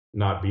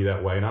not be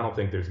that way, and I don't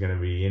think there's going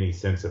to be any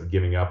sense of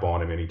giving up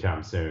on him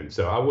anytime soon.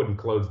 So I wouldn't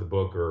close the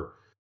book or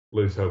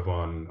lose hope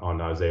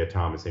on Isaiah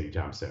Thomas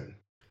anytime soon.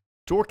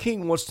 Dor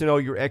King wants to know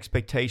your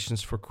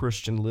expectations for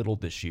Christian Little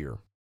this year.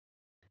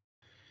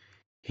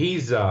 He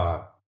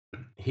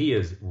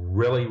is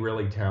really,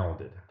 really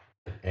talented,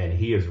 and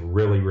he is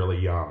really, really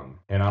young.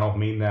 And I don't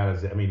mean that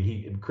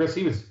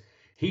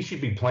he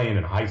should be playing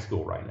in high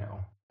school right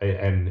now.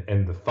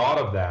 And the thought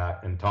of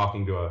that, and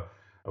talking to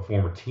a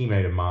former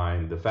teammate of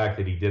mine, the fact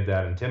that he did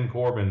that, and Tim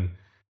Corbin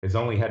has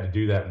only had to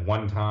do that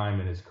one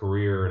time in his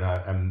career,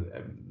 and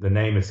the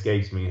name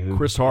escapes me.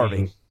 Chris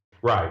Harvey.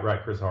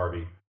 Right, Chris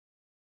Harvey.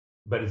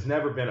 But it's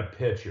never been a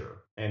pitcher.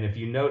 And if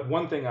you note,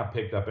 one thing I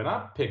picked up, and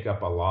I pick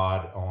up a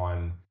lot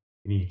on,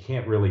 you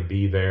can't really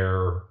be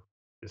there,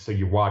 so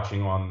you're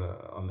watching on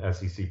the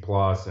SEC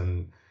Plus,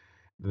 and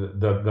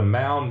the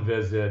mound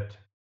visit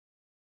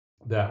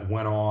that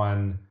went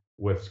on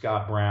with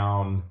Scott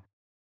Brown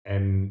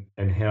and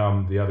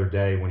him the other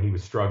day when he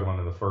was struggling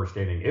in the first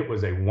inning, it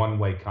was a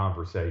one-way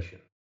conversation.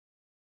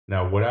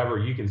 Now, whatever,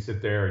 you can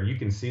sit there and you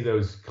can see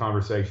those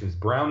conversations.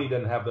 Brownie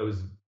doesn't have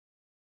those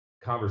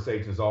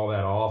conversations all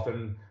that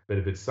often, but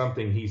if it's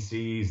something he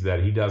sees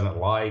that he doesn't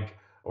like,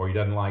 or he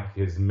doesn't like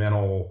his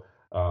mental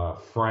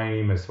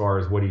frame as far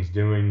as what he's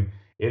doing,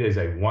 it is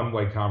a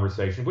one-way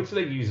conversation, which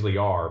they usually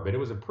are, but it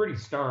was a pretty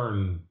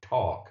stern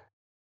talk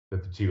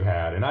that the two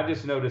had. And I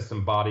just noticed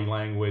some body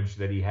language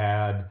that he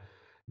had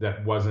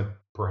that wasn't,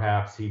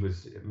 perhaps he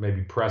was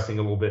maybe pressing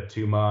a little bit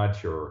too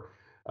much, or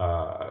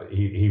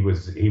he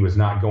was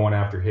not going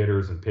after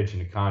hitters and pitching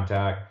to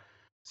contact.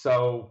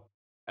 So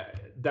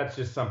that's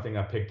just something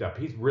I picked up.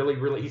 He's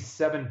he's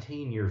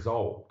 17 years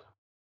old.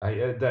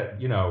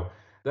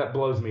 That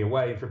blows me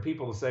away. For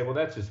people to say, well,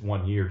 that's just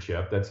 1 year,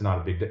 Chip, that's not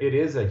a big deal. It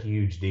is a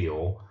huge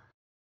deal,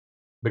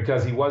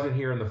 because he wasn't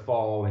here in the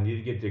fall, and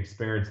you get to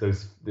experience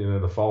those,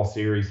 the fall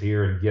series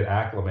here and get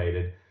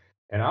acclimated.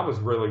 And I was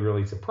really,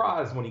 really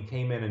surprised when he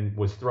came in and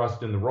was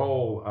thrust in the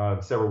role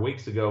several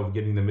weeks ago of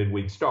getting the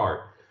midweek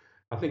start.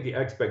 I think the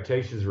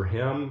expectations for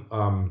him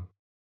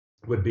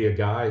would be a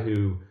guy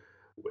who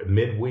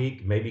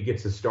midweek maybe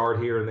gets a start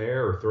here and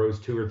there, or throws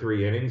 2 or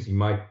 3 innings. You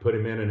might put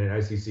him in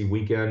an SEC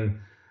weekend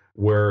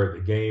where the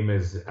game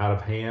is out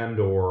of hand,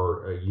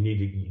 or you need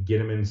to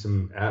get him in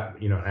some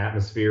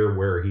atmosphere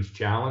where he's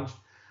challenged.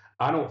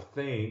 I don't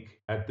think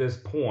at this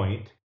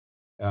point,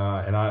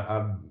 and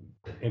I'm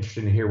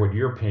interested to hear what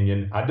your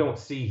opinion. I don't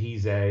see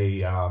he's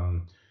a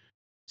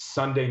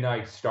Sunday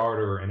night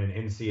starter in an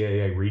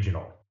NCAA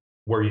regional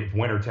where it's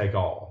winner take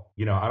all.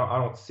 I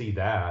don't see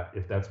that,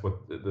 if that's what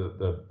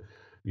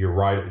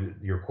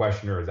your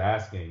questioner is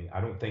asking.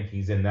 I don't think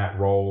he's in that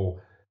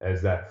role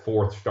as that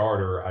fourth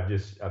starter.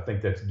 I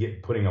think that's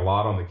putting a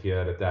lot on the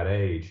kid at that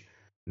age.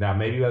 Now,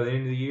 maybe by the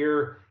end of the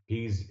year,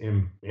 he's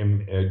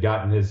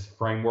gotten his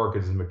framework,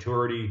 his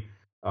maturity,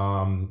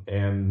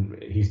 and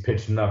he's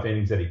pitched enough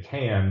innings that he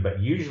can. But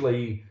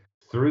usually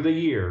through the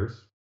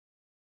years,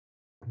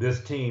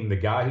 this team, the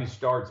guy who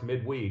starts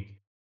midweek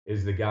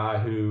is the guy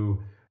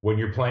who, when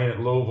you're playing at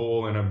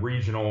Louisville in a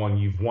regional and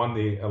you've won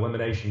the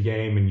elimination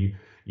game and you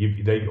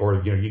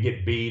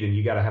get beat and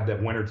you got to have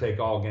that winner take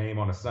all game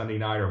on a Sunday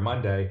night or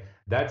Monday,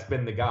 that's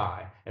been the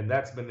guy. And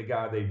that's been the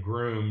guy they've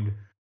groomed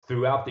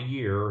throughout the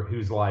year,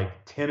 who's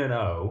like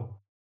 10-0,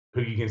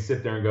 who you can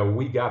sit there and go,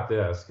 we got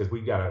this, because we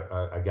got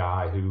a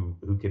guy who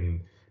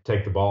can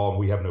take the ball and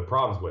we have no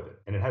problems with it.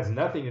 And it has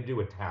nothing to do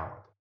with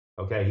talent.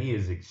 Okay. He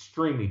is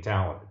extremely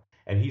talented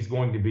and he's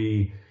going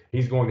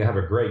to have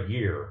a great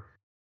year.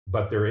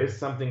 But there is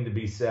something to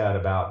be said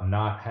about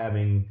not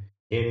having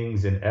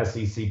innings in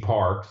SEC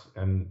parks.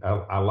 And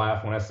I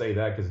laugh when I say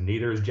that, because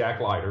neither is Jack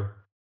Leiter.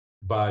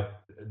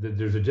 But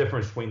there's a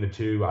difference between the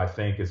two, I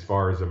think, as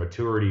far as the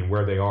maturity and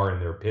where they are in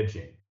their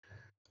pitching.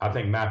 I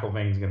think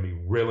McIlvain's going to be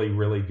really,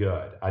 really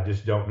good. I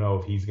just don't know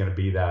if he's going to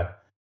be that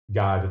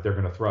guy that they're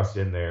going to thrust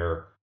in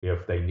there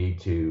if they need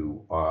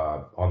to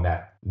on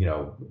that,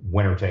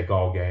 winner take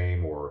all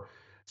game, or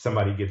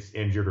somebody gets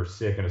injured or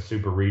sick in a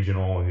super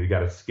regional and you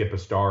got to skip a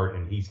start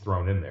and he's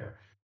thrown in there.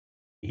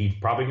 He's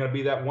probably going to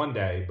be that one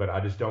day, but I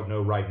just don't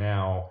know right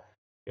now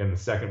in the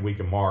second week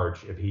of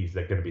March if he's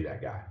going to be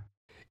that guy.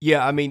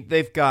 Yeah, I mean,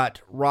 they've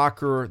got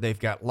Rocker, they've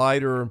got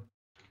Leiter,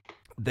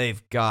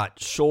 they've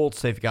got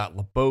Schultz, they've got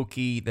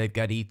LeBoki, they've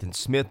got Ethan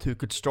Smith who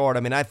could start. I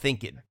mean, I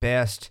think at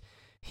best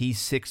he's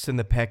sixth in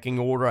the pecking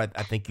order. I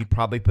think you'd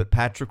probably put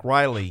Patrick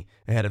Riley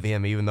ahead of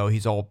him, even though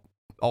he's all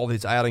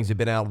his outings have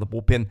been out of the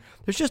bullpen.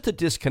 There's just a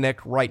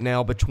disconnect right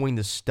now between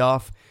the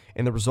stuff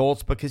and the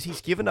results, because he's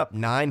given up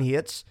 9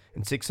 hits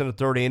in 6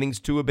 1/3 innings.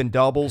 2 have been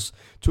doubles,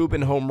 2 have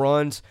been home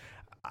runs.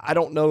 I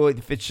don't know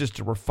if it's just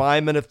a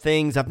refinement of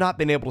things. I've not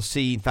been able to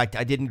see. In fact,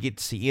 I didn't get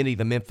to see any of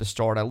the Memphis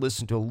start. I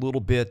listened to a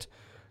little bit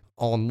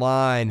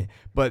online,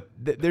 but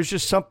there's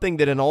just something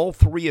that in all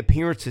 3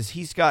 appearances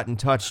he's gotten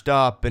touched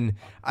up, and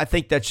I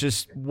think that's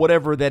just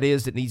whatever that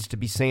is that needs to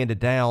be sanded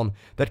down.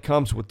 That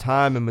comes with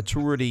time and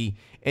maturity,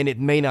 and it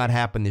may not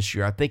happen this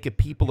year. I think if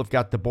people have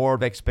got the bar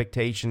of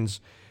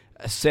expectations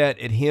set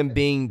at him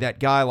being that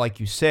guy, like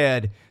you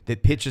said,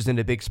 that pitches in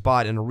a big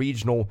spot in a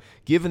regional,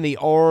 given the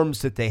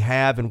arms that they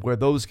have and where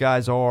those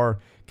guys are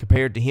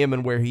compared to him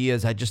and where he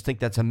is, I just think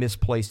that's a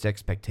misplaced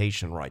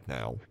expectation right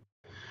now.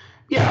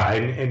 Yeah,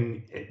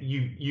 and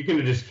you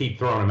can just keep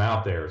throwing him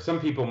out there. Some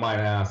people might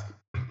ask,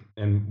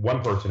 and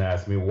one person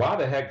asked me, why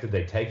the heck did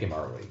they take him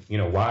early?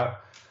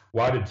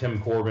 Why did Tim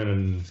Corbin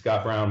and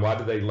Scott Brown, why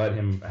did they let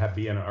him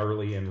be an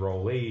early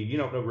enrollee? You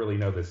don't really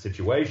know the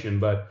situation,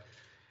 but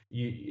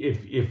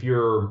if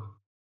you're,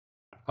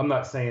 I'm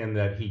not saying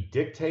that he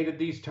dictated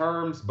these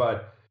terms,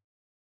 but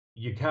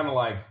you kind of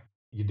like,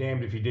 you're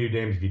damned if you do,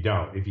 damned if you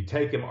don't. If you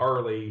take him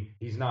early,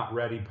 he's not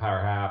ready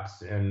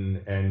perhaps,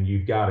 and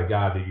you've got a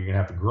guy that you're going to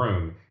have to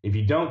groom. If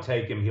you don't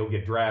take him, he'll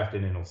get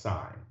drafted and he'll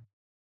sign.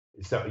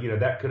 So,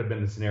 that could have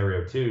been the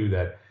scenario too,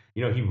 that,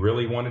 he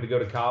really wanted to go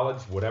to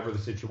college, whatever the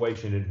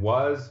situation it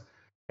was.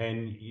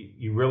 And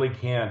you really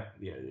can't,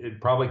 it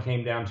probably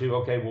came down to,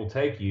 okay, we'll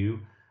take you.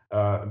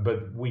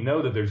 But we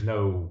know that there's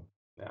no,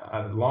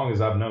 as long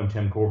as I've known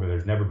Tim Corbin,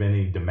 there's never been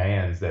any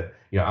demands that,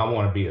 I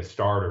want to be a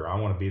starter. I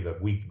want to be the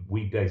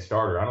weekday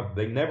starter.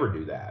 They never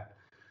do that.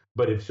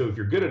 But if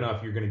you're good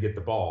enough, you're going to get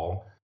the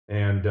ball.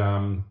 And,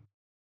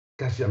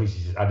 gosh, I mean,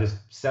 I'm just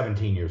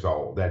 17 years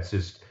old. That's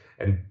just,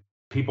 and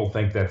people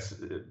think it's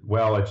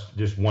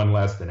just one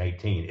less than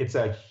 18. It's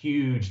a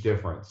huge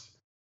difference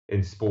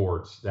in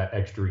sports, that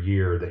extra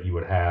year that you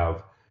would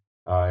have.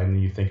 And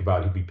then you think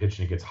about he'd be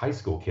pitching against high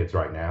school kids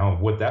right now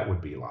and what that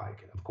would be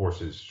like. Of course,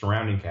 his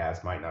surrounding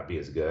cast might not be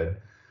as good.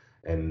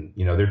 And,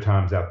 there are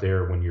times out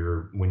there when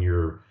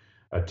you're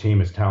a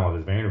team as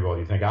talented as Vanderbilt,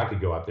 you think I could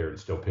go out there and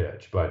still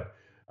pitch. But,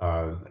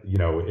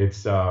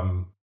 it's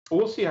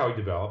we'll see how he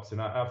develops.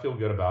 And I feel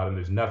good about him.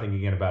 There's nothing,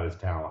 again, about his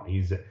talent.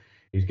 He's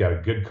got a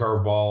good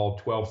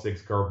curveball,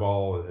 12-6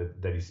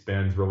 curveball that he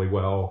spins really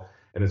well.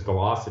 And his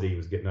velocity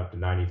was getting up to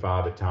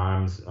 95 at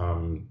times.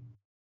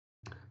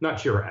 Not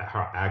sure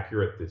how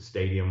accurate the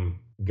stadium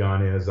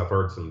gun is. I've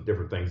heard some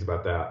different things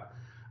about that,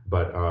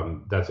 but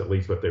that's at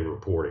least what they were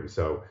reporting.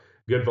 So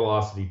good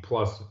velocity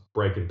plus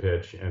break and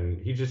pitch,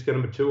 and he's just going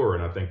to mature.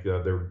 And I think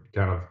they're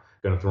kind of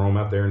going to throw him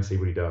out there and see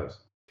what he does.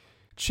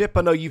 Chip,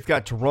 I know you've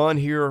got to run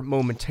here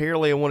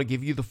momentarily. I want to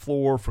give you the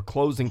floor for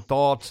closing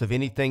thoughts of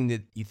anything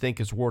that you think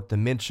is worth the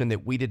mention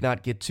that we did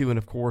not get to, and,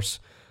 of course,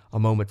 a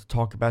moment to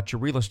talk about your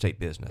real estate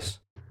business.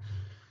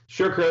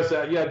 Sure, Chris.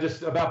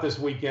 Just about this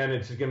weekend,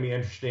 it's going to be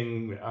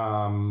interesting.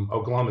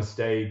 Oklahoma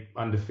State,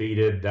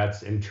 undefeated.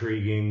 That's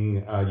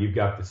intriguing. You've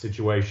got the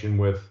situation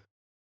with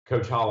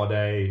Coach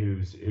Holliday,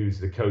 who's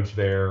the coach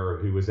there,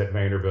 who was at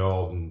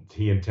Vanderbilt, and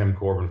he and Tim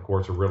Corbin, of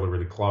course, are really,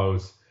 really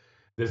close.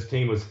 This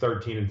team was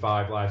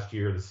 13-5 last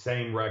year, the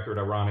same record,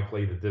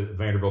 ironically, that the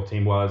Vanderbilt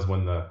team was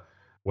when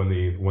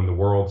the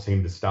world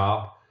seemed to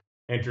stop.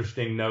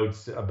 Interesting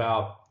notes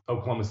about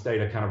Oklahoma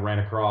State I kind of ran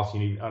across.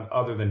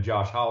 Other than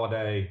Josh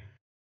Holliday,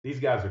 these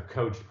guys are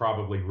coached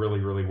probably really,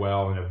 really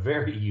well in a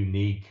very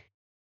unique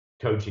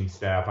coaching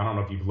staff. I don't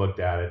know if you've looked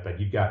at it, but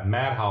you've got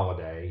Matt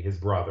Holliday, his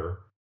brother,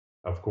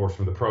 of course,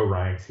 from the pro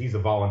ranks. He's a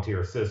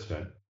volunteer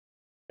assistant.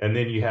 And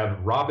then you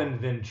have Robin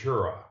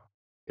Ventura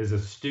is a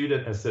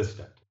student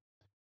assistant.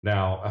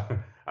 Now,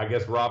 I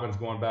guess Robin's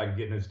going back and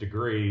getting his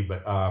degree,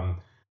 but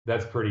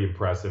that's pretty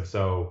impressive.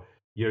 So,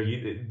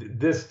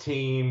 this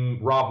team,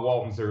 Rob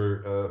Walton's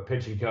their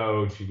pitching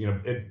coach.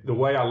 The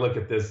way I look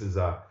at this is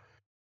a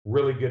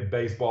really good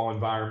baseball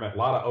environment. A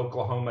lot of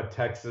Oklahoma,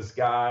 Texas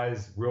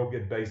guys, real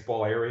good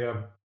baseball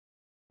area.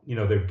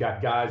 They've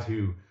got guys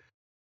who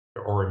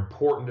are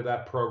important to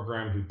that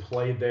program, who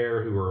played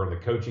there, who are on the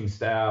coaching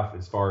staff,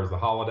 as far as the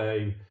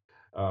Holliday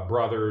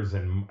brothers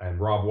and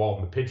Rob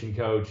Walton, the pitching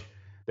coach.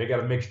 They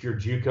got a mixture of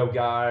JUCO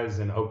guys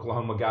and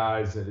Oklahoma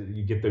guys.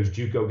 You get those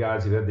JUCO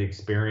guys who had the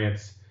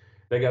experience.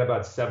 They got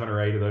about 7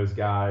 or 8 of those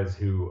guys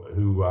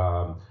who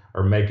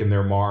are making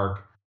their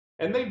mark.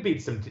 And they've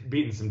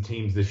beaten some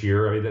teams this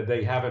year. I mean,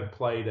 they haven't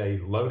played a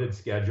loaded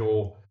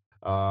schedule.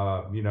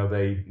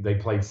 They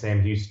played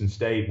Sam Houston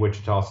State,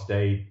 Wichita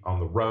State on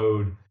the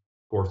road.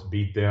 Of course,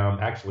 beat them.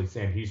 Actually,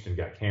 Sam Houston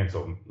got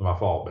canceled. My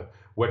fault. But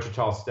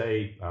Wichita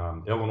State,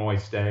 Illinois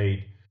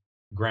State,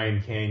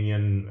 Grand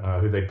Canyon,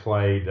 who they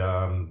played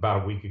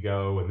about a week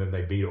ago, and then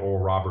they beat Oral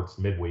Roberts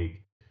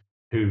midweek,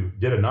 who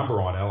did a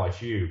number on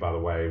LSU, by the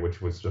way,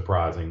 which was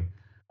surprising,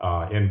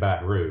 in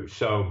Baton Rouge.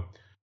 So,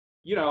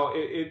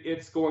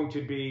 it's going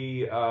to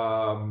be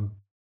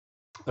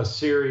a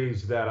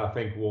series that I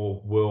think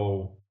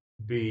will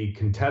be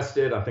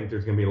contested. I think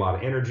there's going to be a lot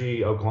of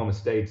energy. Oklahoma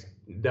State's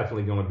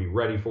definitely going to be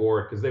ready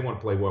for it because they want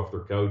to play well for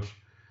their coach.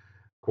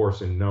 Of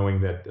course, and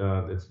knowing that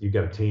you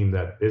got a team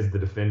that is the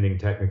defending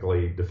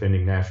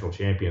national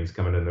champions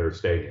coming in their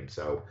stadium.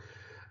 So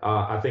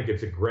I think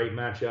it's a great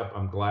matchup.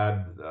 I'm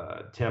glad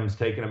Tim's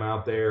taking them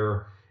out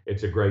there.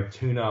 It's a great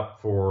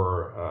tune-up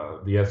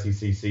for the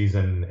SEC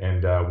season,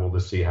 and we'll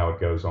just see how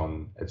it goes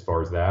on as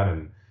far as that,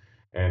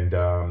 and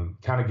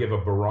kind of give a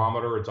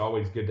barometer. It's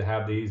always good to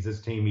have these. This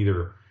team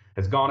either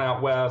has gone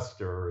out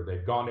west, or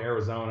they've gone to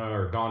Arizona,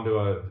 or gone to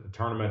a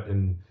tournament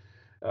and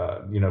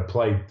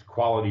played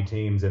quality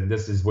teams, and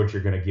this is what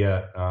you're going to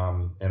get.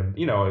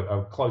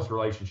 A close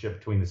relationship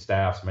between the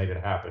staffs made it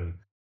happen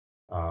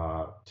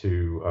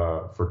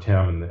for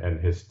Tim and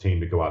his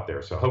team to go out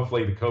there. So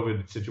hopefully the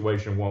COVID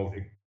situation won't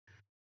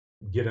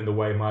get in the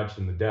way much,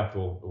 and the depth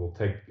will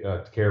take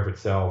care of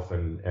itself,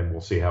 and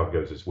we'll see how it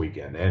goes this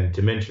weekend. And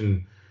to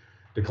mention,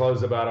 to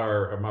close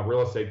about my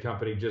real estate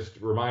company, just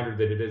a reminder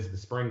that it is the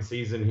spring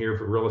season here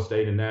for real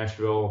estate in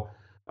Nashville.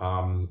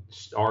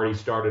 Already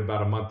started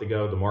about a month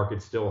ago. The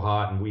market's still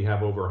hot, and we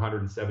have over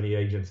 170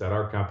 agents at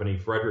our company,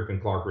 Frederick and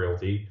Clark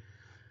Realty,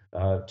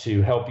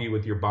 to help you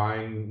with your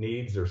buying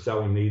needs or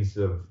selling needs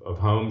of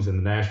homes in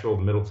the Nashville,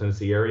 the Middle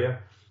Tennessee area.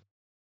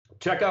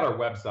 Check out our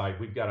website.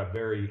 We've got a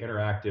very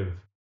interactive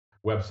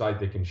website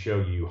that can show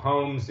you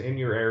homes in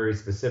your area,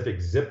 specific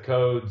zip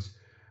codes,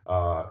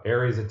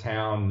 areas of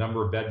town,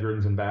 number of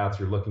bedrooms and baths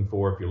you're looking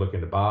for if you're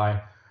looking to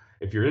buy.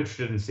 If you're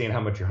interested in seeing how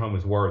much your home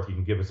is worth, you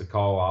can give us a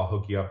call. I'll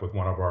hook you up with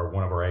one of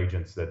our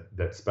agents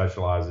that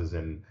specializes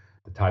in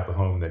the type of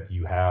home that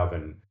you have,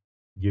 and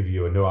give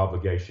you a no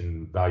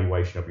obligation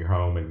valuation of your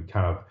home, and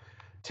kind of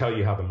tell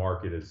you how the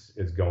market is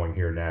going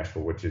here in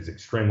Nashville, which is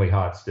extremely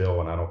hot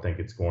still, and I don't think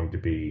it's going to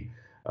be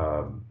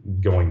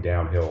going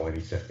downhill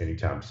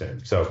anytime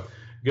soon. So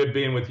good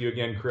being with you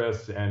again,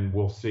 Chris, and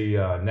we'll see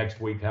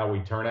next week how we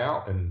turn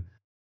out, and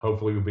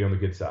hopefully we'll be on the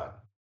good side.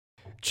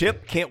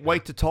 Chip, can't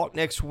wait to talk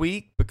next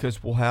week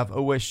because we'll have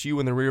OSU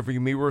in the rearview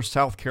mirror,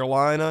 South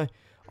Carolina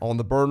on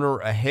the burner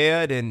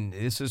ahead, and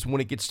this is when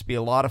it gets to be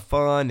a lot of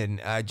fun, and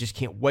I just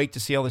can't wait to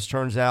see how this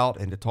turns out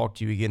and to talk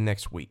to you again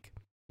next week.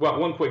 Well,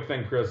 one quick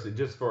thing, Chris,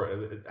 just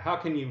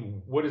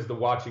what is the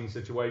watching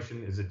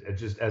situation? Is it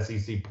just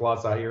SEC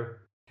Plus, I hear?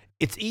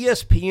 It's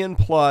ESPN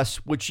Plus,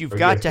 which you've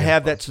got to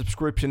have that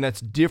subscription.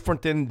 That's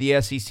different than the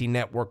SEC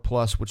Network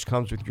Plus, which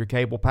comes with your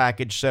cable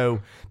package.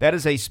 So that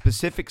is a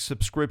specific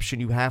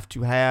subscription you have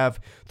to have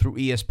through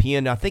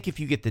ESPN. I think if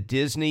you get the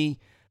Disney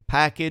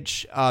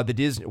package, the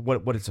Disney,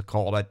 what is it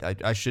called?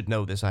 I should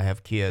know this. I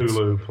have kids.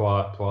 Hulu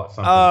plot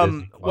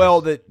something.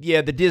 Well, the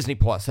Disney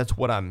Plus. That's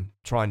what I'm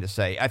trying to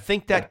say. I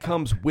think that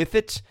comes with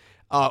it.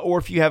 Or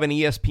if you have an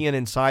ESPN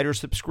Insider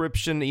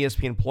subscription,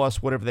 ESPN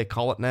Plus, whatever they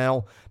call it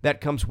now, that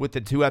comes with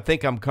it too. I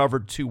think I'm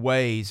covered 2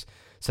 ways.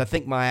 So I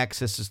think my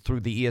access is through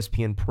the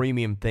ESPN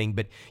Premium thing.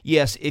 But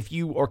yes, if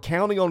you are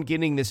counting on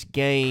getting this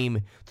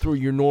game through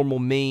your normal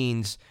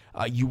means,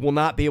 you will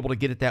not be able to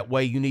get it that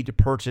way. You need to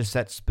purchase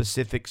that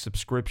specific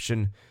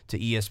subscription to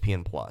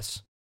ESPN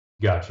Plus.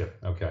 Gotcha.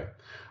 Okay.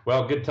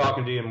 Well, good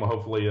talking to you, and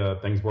hopefully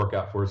things work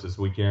out for us this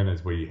weekend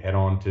as we head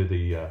on to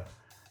the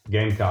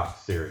Gamecock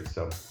series.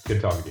 So good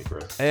talking to you,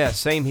 Chris. Yeah,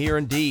 same here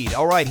indeed.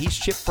 All right, he's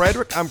Chip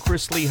Frederick. I'm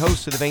Chris Lee,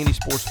 host of the Vandy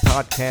Sports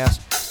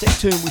Podcast.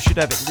 Stay tuned. We should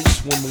have at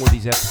least one more of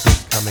these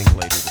episodes coming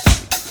later this week.